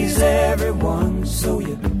please everyone, so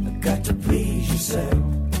you got to please yourself.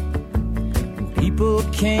 And people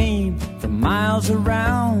came from miles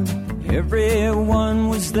around, everyone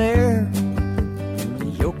was there.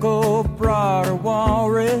 Yoko brought her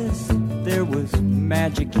walrus, there was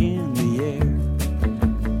magic in the air.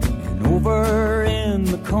 And over in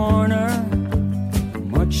the corner,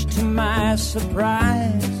 much to my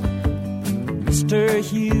surprise, Mr.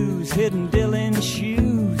 Hughes hidden Dylan's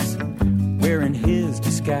shoes, wearing his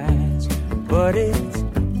disguise. But it's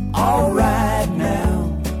all right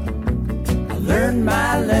now. I learned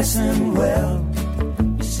my lesson well.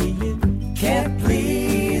 You see, you can't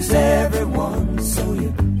please everyone, so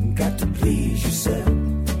you got to please yourself.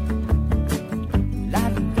 La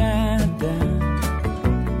da da da,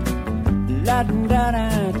 la da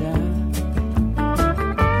da da.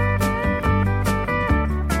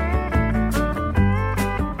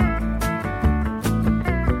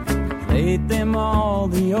 played them all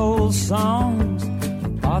the old songs.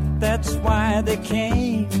 Thought that's why they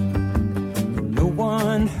came. No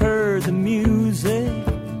one heard the music.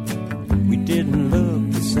 We didn't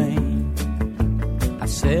look the same. I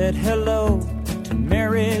said hello to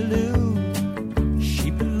Mary Lou. She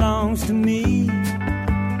belongs to me.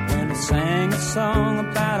 When I sang a song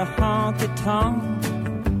about a honky-tonk,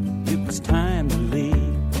 it was time to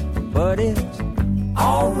leave. But it's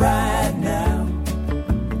all right now.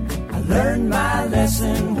 I learned my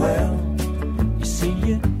lesson well. You see,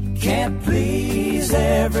 you can't please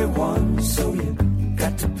everyone, so you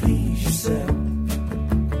got to please yourself.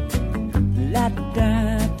 La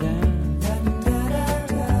da da, la da da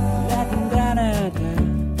da, la da da da.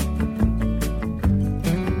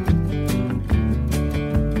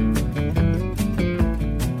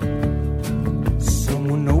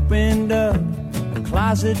 Someone opened up a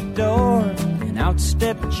closet door, and out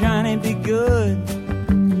stepped Johnny Be Good,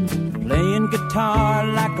 playing guitar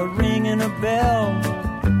like a ringing a bell,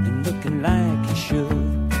 and looking like he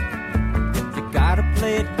should. If you gotta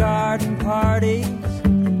play at garden parties,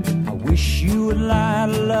 I wish you a lot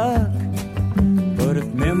of luck. But if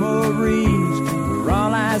memories were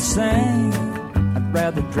all I sang, I'd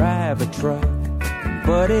rather drive a truck.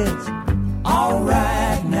 But it's all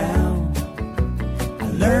right now. I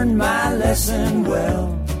learned my lesson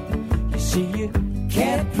well. You see, you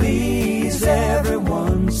can't please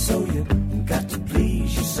everyone, so you got to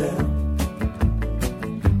please yourself.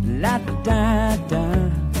 La da da,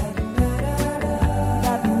 la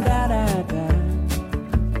da da da.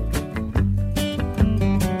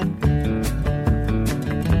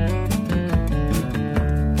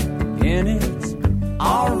 And it's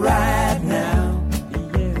all right now.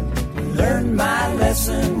 Yeah, learned my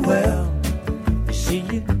lesson well. You see,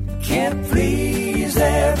 you can't please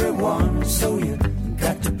everyone, so you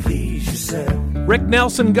got to please yourself. Rick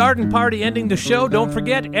Nelson, Garden Party, ending the show. Don't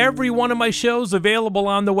forget, every one of my shows available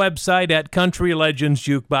on the website at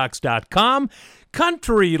countrylegendsjukebox.com.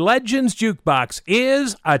 Country Legends Jukebox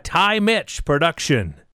is a Ty Mitch production.